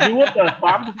y'all. He whooped us.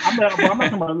 I'm not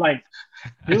talking about like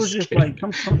it was just like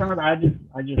sometimes I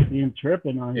just see him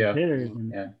tripping on his hitters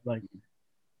and like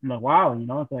I'm like wow,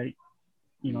 it's like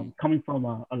coming from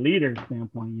a leader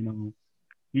standpoint,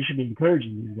 you should be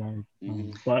encouraging these guys.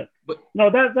 But no,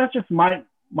 that's just my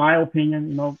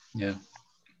opinion, Yeah.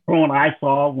 From what I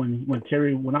saw when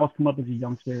Terry, when I was coming up as a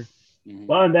youngster.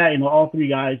 But other than that, all three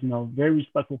guys, very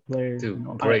respectful players. Dude,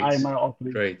 I admire all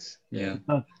three. Greats. Yeah.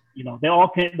 They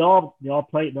all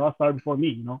started before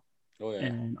me, Oh, yeah.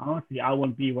 And honestly, I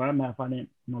wouldn't be where I'm at if I didn't,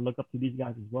 look up to these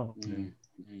guys as well.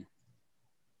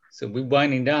 So we're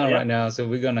winding down right now. So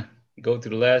we're gonna go to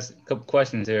the last couple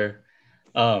questions here.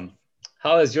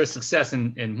 How has your success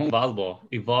in home volleyball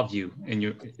evolved you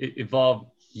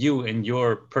in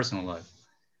your personal life?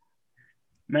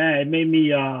 Man, it made me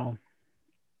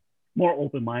more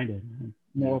open-minded,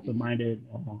 more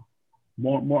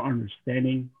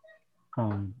understanding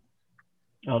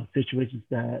of situations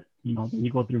that that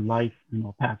you go through life,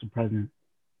 past and present.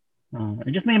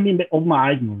 It just made me open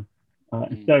my eyes more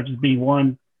instead of just being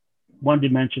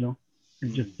one-dimensional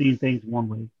and just seeing things one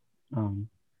way.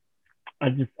 I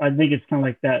think it's kind of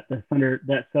like that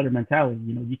setter mentality.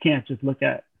 You can't just look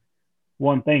at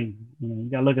one thing. You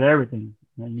gotta look at everything.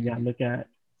 You gotta look at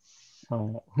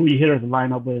who your hitters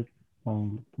line up with,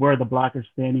 where the blockers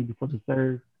standing before the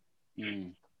serve,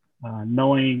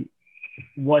 knowing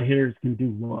what hitters can do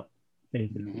what,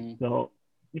 basically. So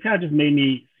it kind of just made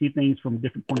me see things from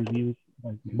different point of views,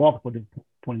 like multiple different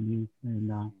point of views,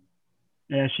 and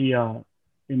actually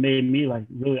it made me like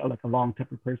really like a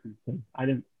long-tempered person. So I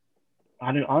don't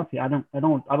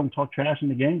talk trash in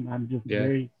the game. I'm just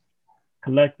very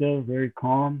collective, very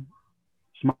calm,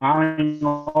 smiling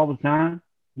all the time,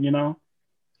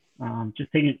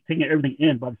 just taking everything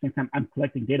in, but at the same time I'm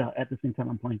collecting data at the same time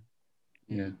I'm playing.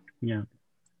 Yeah.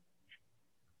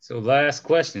 So last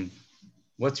question,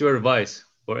 what's your advice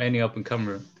for any up and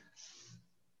comer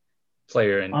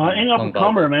player? Any up and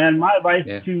comer, man, my advice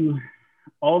to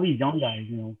all these young guys,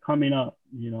 coming up,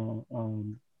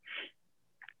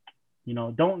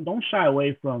 don't shy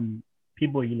away from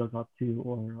people you look up to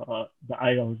or the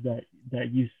idols that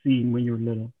you've seen when you were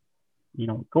little.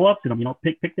 Go up to them,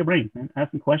 pick their brains, man.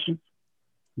 Ask them questions,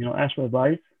 ask for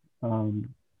advice.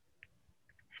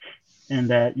 And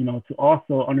that, to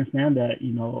also understand that,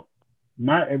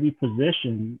 not every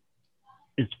position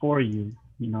is for you.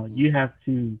 You have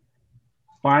to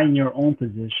find your own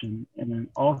position. And then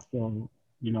also,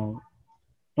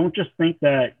 don't just think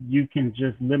that you can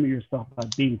just limit yourself by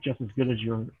being just as good as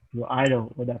your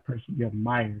idol or that person you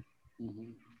admire.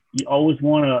 You always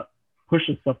want to push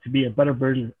yourself to be a better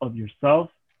version of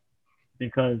yourself,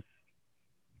 because,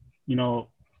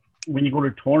 when you go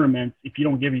to tournaments, if you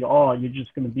don't give your all, you're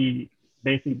just going to be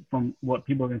basically, from what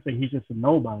people are going to say, he's just a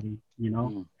nobody,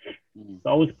 So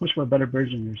always push for a better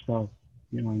version of yourself,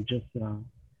 and just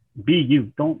be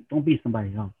you. Don't be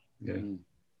somebody else. Yeah.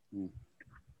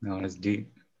 No, that's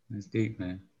deep. That's deep,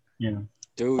 man. Yeah.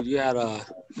 Dude, you had a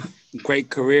great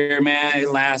career, man. It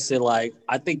lasted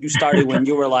I think you started when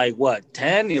you were what,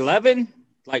 10, 11?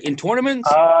 Like in tournaments?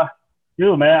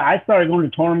 Dude, man, I started going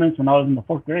to tournaments when I was in the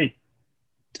 4th grade.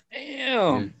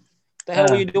 Damn. The hell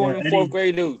were you doing in 4th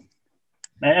grade, dude?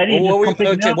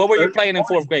 What were you playing in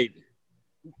 4th grade?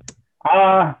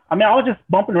 I was just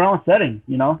bumping around setting,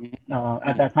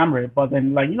 at that time, right? But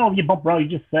then, you bump around,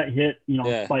 you just set, hit,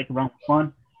 spike around for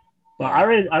fun. But I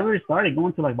really started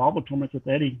going to volleyball tournaments with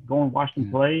Eddie, go and watch them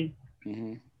play,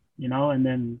 and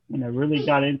then when I really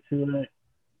got into it,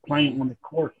 playing on the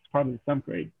court, it's probably the 7th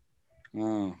grade.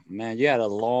 Oh man, you had a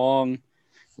long,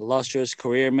 illustrious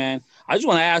career, man. I just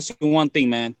want to ask you one thing,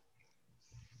 man.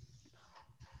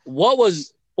 what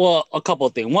was a couple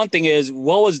of things. One thing is,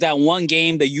 what was that one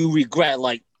game that you regret?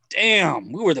 Like,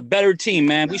 damn, we were the better team,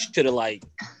 man. We should have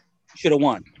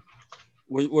won.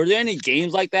 Were there any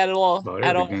games like that at all? About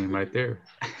every game right there.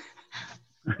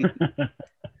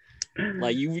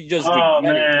 Like you just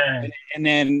man. it. And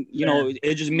then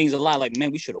it just means a lot. Like,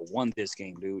 man, we should have won this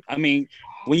game, dude. I mean,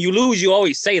 when you lose, you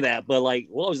always say that, but like,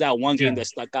 what was that one game that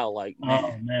stuck out? Like, man.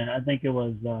 Oh man, I think it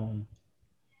was.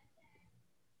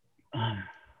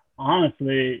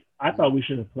 Honestly, I thought we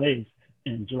should have placed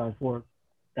in July 4th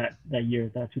that year,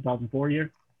 that 2004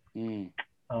 year.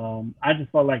 I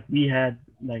just felt like we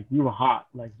were hot,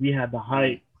 like we had the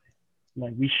height,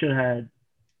 like we should have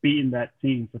beaten that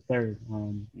team for third.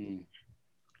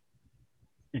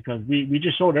 Because we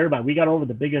just showed everybody we got over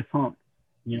the biggest hump,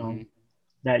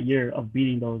 that year of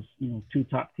beating those, two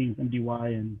top teams,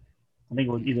 MDY and I think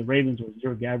it was either Ravens or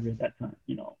Zero Gabriel at that time,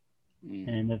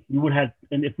 And if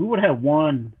we would have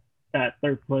won that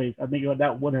third place, I think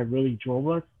that would have really drove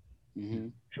us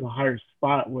to a higher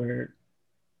spot where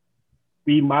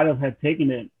we might have had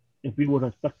taken it if we would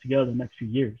have stuck together the next few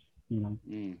years,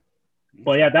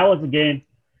 But yeah, that was the game.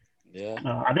 Yeah.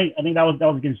 I think that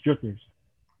was against Drifters.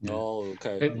 Oh,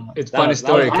 okay. It's funny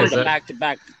story because because back to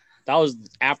back. That was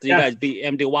after you guys beat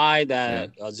MDY.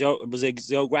 Was it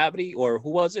Zero Gravity or who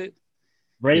was it?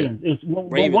 Ravens. It was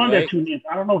Ravens, one of their right? two names.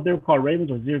 I don't know if they were called Ravens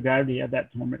or Zero Gravity at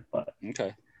that tournament, but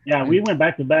okay. Yeah, we went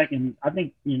back to back, and I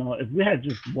think if we had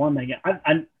just won that game,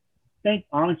 I think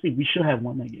honestly we should have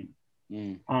won that game.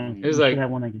 It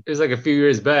was like a few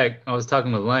years back. I was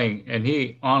talking with Lang, and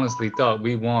he honestly thought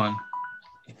we won.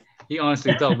 He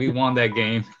honestly thought we won that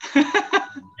game.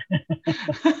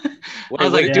 I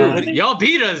was like, dude, y'all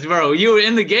beat us, bro. You were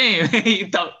in the game. he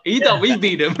thought we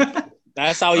beat him.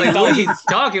 That's how he like, felt. What he's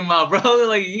talking about, bro.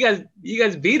 Like you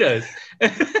guys beat us.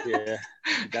 Yeah,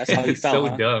 that's how he felt.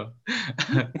 So dumb.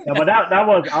 Yeah, but that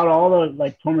was out of all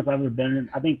the tournaments I've ever been in.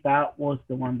 I think that was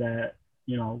the one that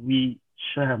we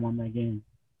should have won that game.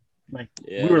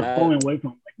 We were pulling away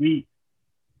from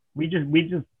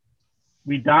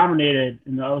we dominated,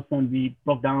 and all of a sudden we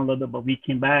broke down a little bit, but we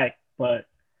came back. But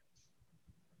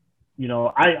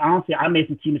I honestly made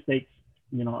some key mistakes.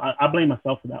 I blame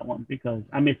myself for that one because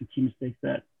I made some key mistakes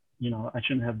that I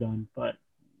shouldn't have done. But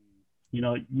you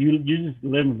just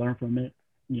live and learn from it.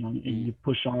 And you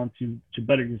push on to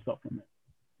better yourself from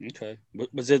it. Okay.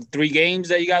 Was it 3 games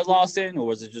that you guys lost in, or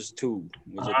was it just 2?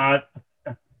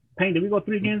 Payne, did we go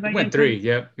 3 games? We went 3.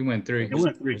 Yep, we went 3. We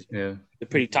went 3. Yeah. They're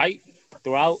pretty tight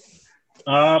throughout.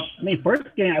 I think first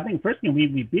game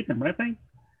we beat them, right, Payne?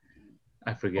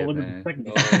 I forget, man.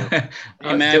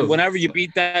 Hey, man, whenever you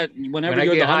beat that, whenever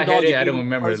you're the underdog, I don't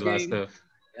remember a lot of stuff.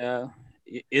 Yeah,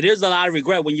 it is a lot of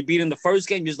regret when you beat in the first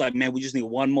game. You're just like, man, we just need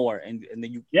one more, and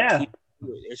then you can't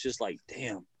do it. It's just like,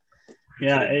 damn.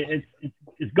 Yeah, it's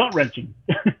gut wrenching.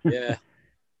 Yeah,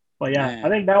 but yeah, man. I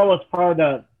think that was part of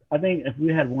the. I think if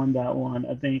we had won that one,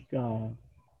 I think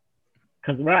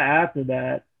because right after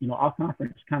that, our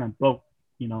conference kind of broke.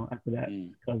 After that,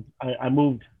 because I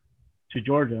moved to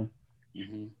Georgia.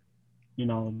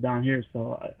 Down here.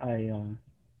 So I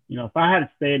if I had to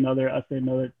stay I'd say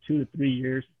another 2 to 3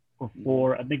 years or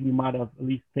 4, I think we might have at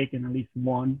least taken at least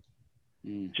one.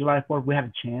 July 4th, we had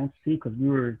a chance to, because we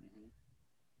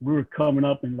were coming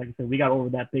up, and like I said, we got over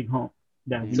that big hump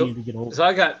that we needed to get over. So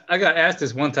I got asked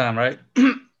this one time, right?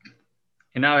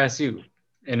 And I'll ask you,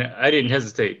 and I didn't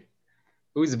hesitate.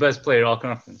 Who's the best player at all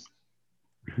conference?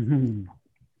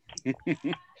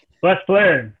 Best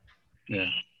player. Yeah.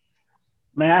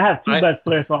 Man, I have 2 best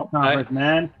players for all conference,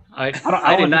 man. I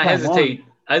did not hesitate.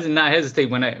 I did not hesitate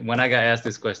when I got asked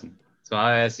this question. So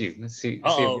I'll ask you. Let's see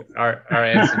if our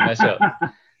answers match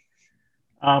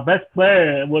up. Best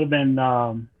player would have been.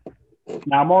 Now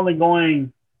I'm only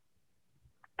going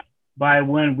by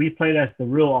when we played as the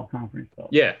real all conference. So.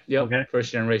 Yeah. Yep. Okay.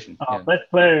 First generation. Best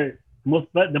player,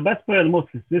 the best player, the most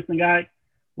consistent guy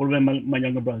would have been my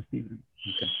younger brother Steven.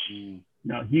 Okay.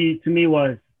 He to me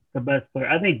was the best player.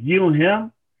 I think you and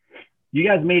him, you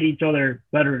guys made each other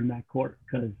better in that court,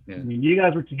 because when you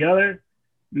guys were together,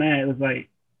 man, it was like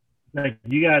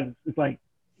you guys. It's like,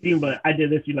 Steven, but I did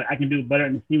this. You I can do it better,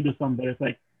 and Steven do something better. It's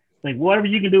like whatever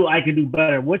you can do, I can do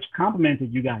better. Which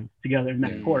complemented you guys together in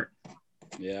that court.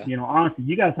 Yeah. Honestly,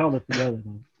 you guys held us together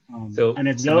though. And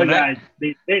the other guys,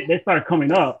 they started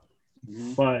coming up,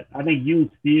 but I think you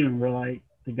and Steven were like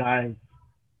the guys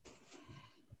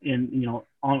in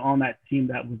on that team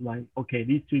that was like, okay,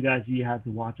 these 2 guys you have to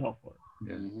watch out for.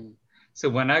 Yeah. So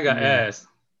when I got asked,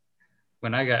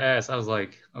 I was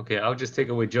like, okay, I'll just take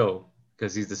it with Joe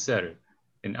because he's the setter.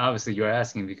 And obviously you're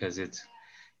asking because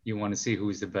you want to see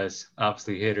who's the best,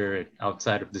 obviously, hitter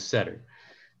outside of the setter.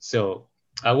 So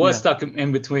I was stuck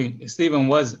in between. Steven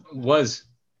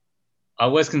I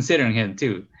was considering him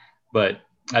too, but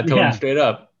I told him straight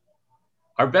up,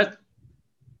 our best.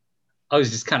 I was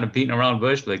just kind of beating around the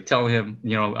bush, like telling him,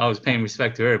 I was paying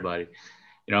respect to everybody,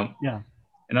 Yeah.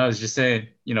 And I was just saying,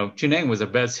 Chuneng was our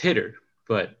best hitter,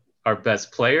 but our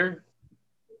best player,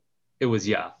 it was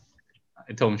Ya.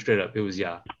 I told him straight up, it was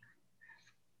Ya.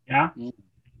 Yeah.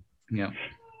 Yeah.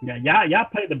 Yeah, y'all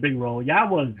played a big role. Y'all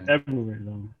was everywhere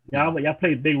though. Y'all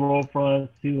played a big role for us.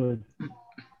 His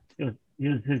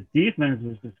defense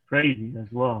was just crazy as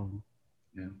well.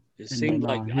 Yeah. It seemed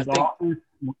like his I think, offense,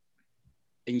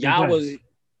 and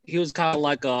he was kind of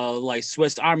like a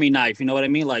Swiss Army knife. You know what I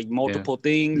mean? Like multiple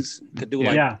things, could do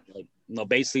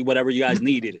basically whatever you guys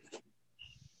needed.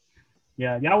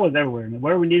 Yeah, y'all was everywhere. And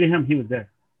where we needed him, he was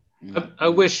there. I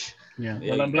wish. Yeah.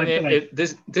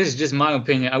 This is just my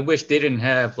opinion. I wish they didn't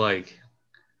have like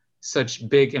such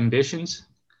big ambitions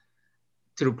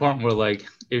to the point where like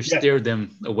it steered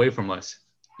them away from us.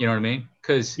 You know what I mean?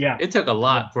 Because it took a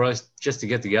lot for us just to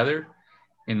get together,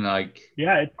 and like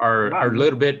our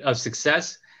little bit of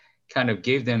success kind of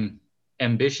gave them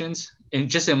ambitions. And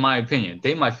just in my opinion,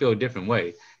 they might feel a different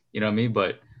way. You know what I mean?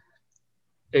 But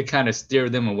it kind of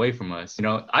steered them away from us.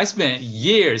 I spent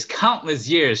countless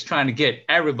years trying to get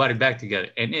everybody back together,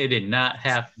 and it did not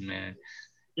happen, man.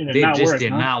 They just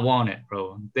did not want it,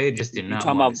 bro. They just did not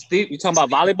want it. You talking about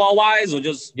volleyball wise or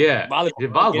just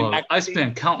volleyball? I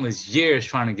spent countless years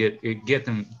trying to get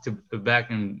them to back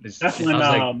in. That's when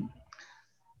that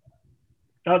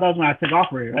was when I took off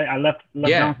for it, right? I left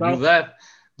down south. You left,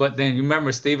 but then you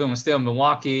remember Steven was still in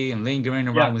Milwaukee and lingering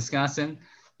around Wisconsin.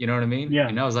 You know what I mean? Yeah.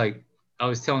 And I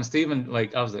was telling Steven,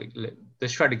 like, I was like,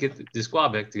 let's try to get the squad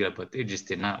back together, but they just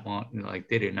did not want,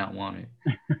 they did not want it.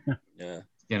 Yeah.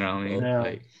 You know what I mean?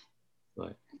 Yeah.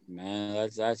 But man,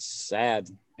 that's sad.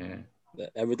 Yeah.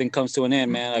 Everything comes to an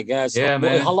end, man. I guess. Yeah,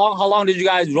 man. How long did you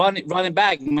guys run it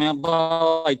back, man?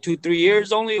 About like 2-3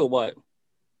 years only, or what?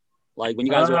 Like when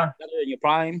you guys were together in your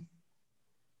prime?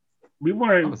 We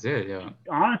weren't. That was it, yeah.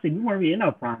 Honestly, we weren't really in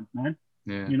our prime, man.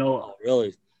 Yeah. Oh,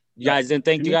 really? You guys didn't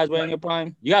think you guys were in your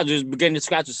prime? You guys were just beginning to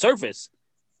scratch the surface.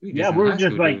 We were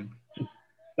just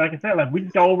like I said, like we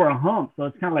just got over a hump. So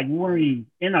it's kind of like we weren't really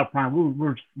in our prime.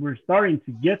 We're starting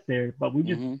to get there, but we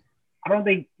just I don't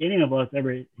think any of us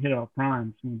ever hit our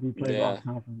primes when we played all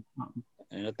conference.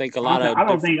 And I think I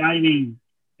don't think I even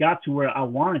got to where I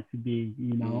wanted to be,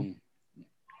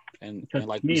 And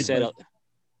like you said, a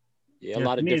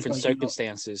lot of different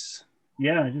circumstances.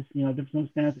 Just different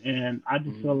circumstances, and I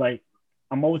just feel like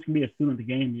I'm always gonna be a student of the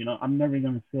game. I'm never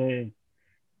gonna say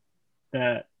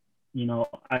that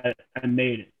I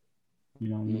made it.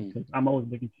 Because I'm always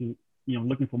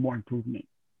looking for more improvement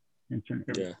in certain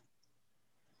areas.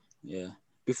 Yeah.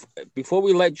 Before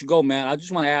we let you go, man, I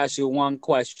just want to ask you one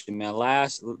question, man.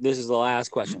 This is the last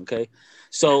question, okay?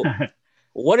 So,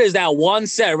 what is that one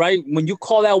set, right? When you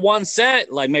call that one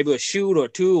set, like maybe a shoot or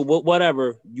two,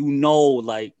 whatever,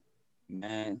 like,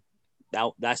 man,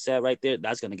 that set right there,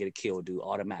 that's gonna get a kill, dude,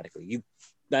 automatically.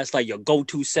 That's like your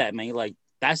go-to set, man. Like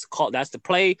that's the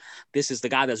play. This is the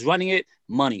guy that's running it.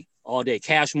 Money all day,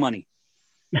 cash money.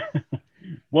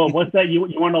 Well, what's that? You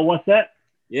want to know what set?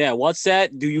 Yeah, what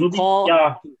set do you call?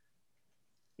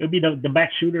 It'll be the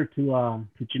back shooter to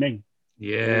Chuneng.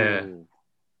 Yeah. Ooh.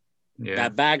 Yeah.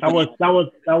 That back. That was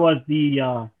the.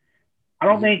 I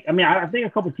don't think. I mean, I think a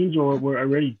couple teams were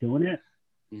already doing it,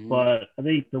 but I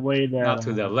think the way that not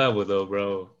to that level though,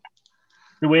 bro.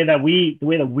 The way that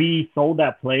we sold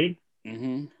that play,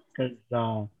 because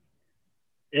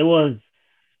it was.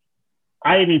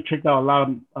 I even tricked out a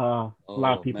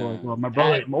lot of people as well. My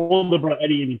older brother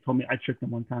Eddie even told me I tricked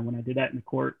him one time when I did that in the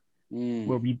court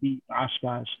where we beat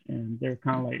Oshkosh, and they're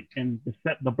kind of like, and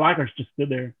the blockers just stood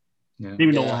there, didn't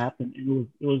even know what happened. It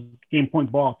was game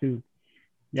point ball too.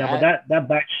 Yeah, but that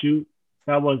back shoot,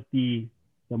 that was the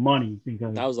money,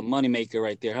 because that was a money maker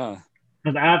right there, huh?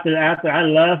 Because after I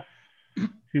left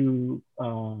to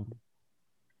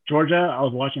Georgia, I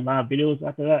was watching a lot of videos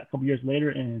after that a couple years later,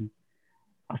 and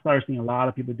I started seeing a lot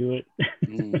of people do it.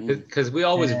 Because we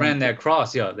always ran that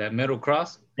cross, that middle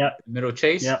cross. Yeah. Middle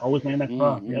chase. Yeah, always ran that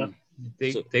cross. Yeah.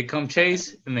 They come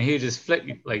chase, and then he just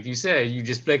flick, like you said, you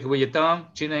just flick it with your thumb.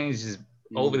 Chuneng is just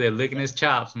over there licking his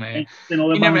chops, man. He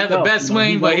never had the best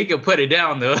swing, but he could put it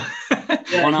down though.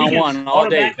 One-on-one all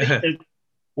day.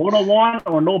 One-on-one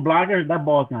or no blockers, that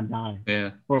ball's gonna die.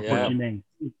 Yeah. For Chuneng.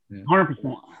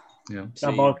 100%. Yeah.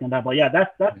 That ball's gonna die. But yeah,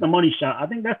 that's the money shot. I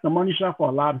think that's the money shot for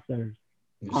a lot of setters.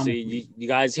 See, you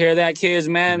guys hear that, kids,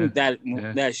 man? That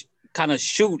kind of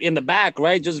shoot in the back,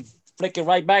 right? Just flick it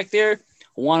right back there.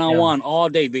 one-on-one all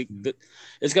day.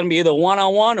 It's gonna be either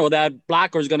one-on-one or that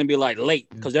blocker is gonna be like late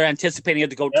because they're anticipating it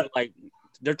to go to like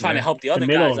they're trying to help the other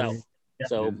guys out. Yeah.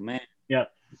 So man, yeah,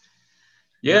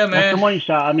 That's man. the money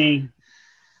shot. I mean,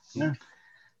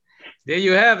 there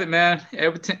you have it, man.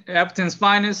 Appleton's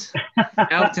finest,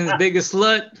 Appleton's biggest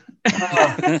slut.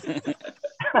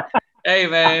 Hey,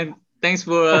 man, thanks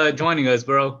for joining us,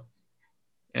 bro.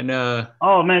 And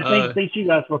oh man, thanks you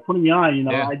guys for putting me on. You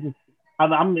know, yeah.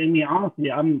 I mean,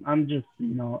 honestly, I'm just,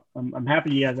 you know, I'm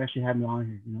happy you guys actually had me on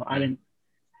here. You know, I didn't,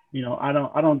 you know, I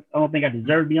don't think I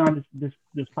deserve to be on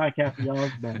this podcast with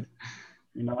y'all, but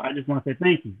you know, I just want to say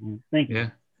thank you, man. Thank you. Yeah.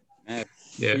 Man,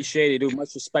 appreciate it, dude.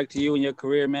 Much respect to you and your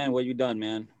career, man. What you done,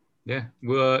 man? Yeah,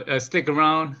 we'll stick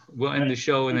around. We'll end the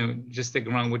show and then just stick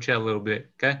around. We'll chat a little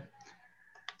bit, okay?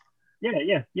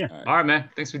 Yeah. All right, man.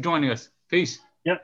 Thanks for joining us. Peace.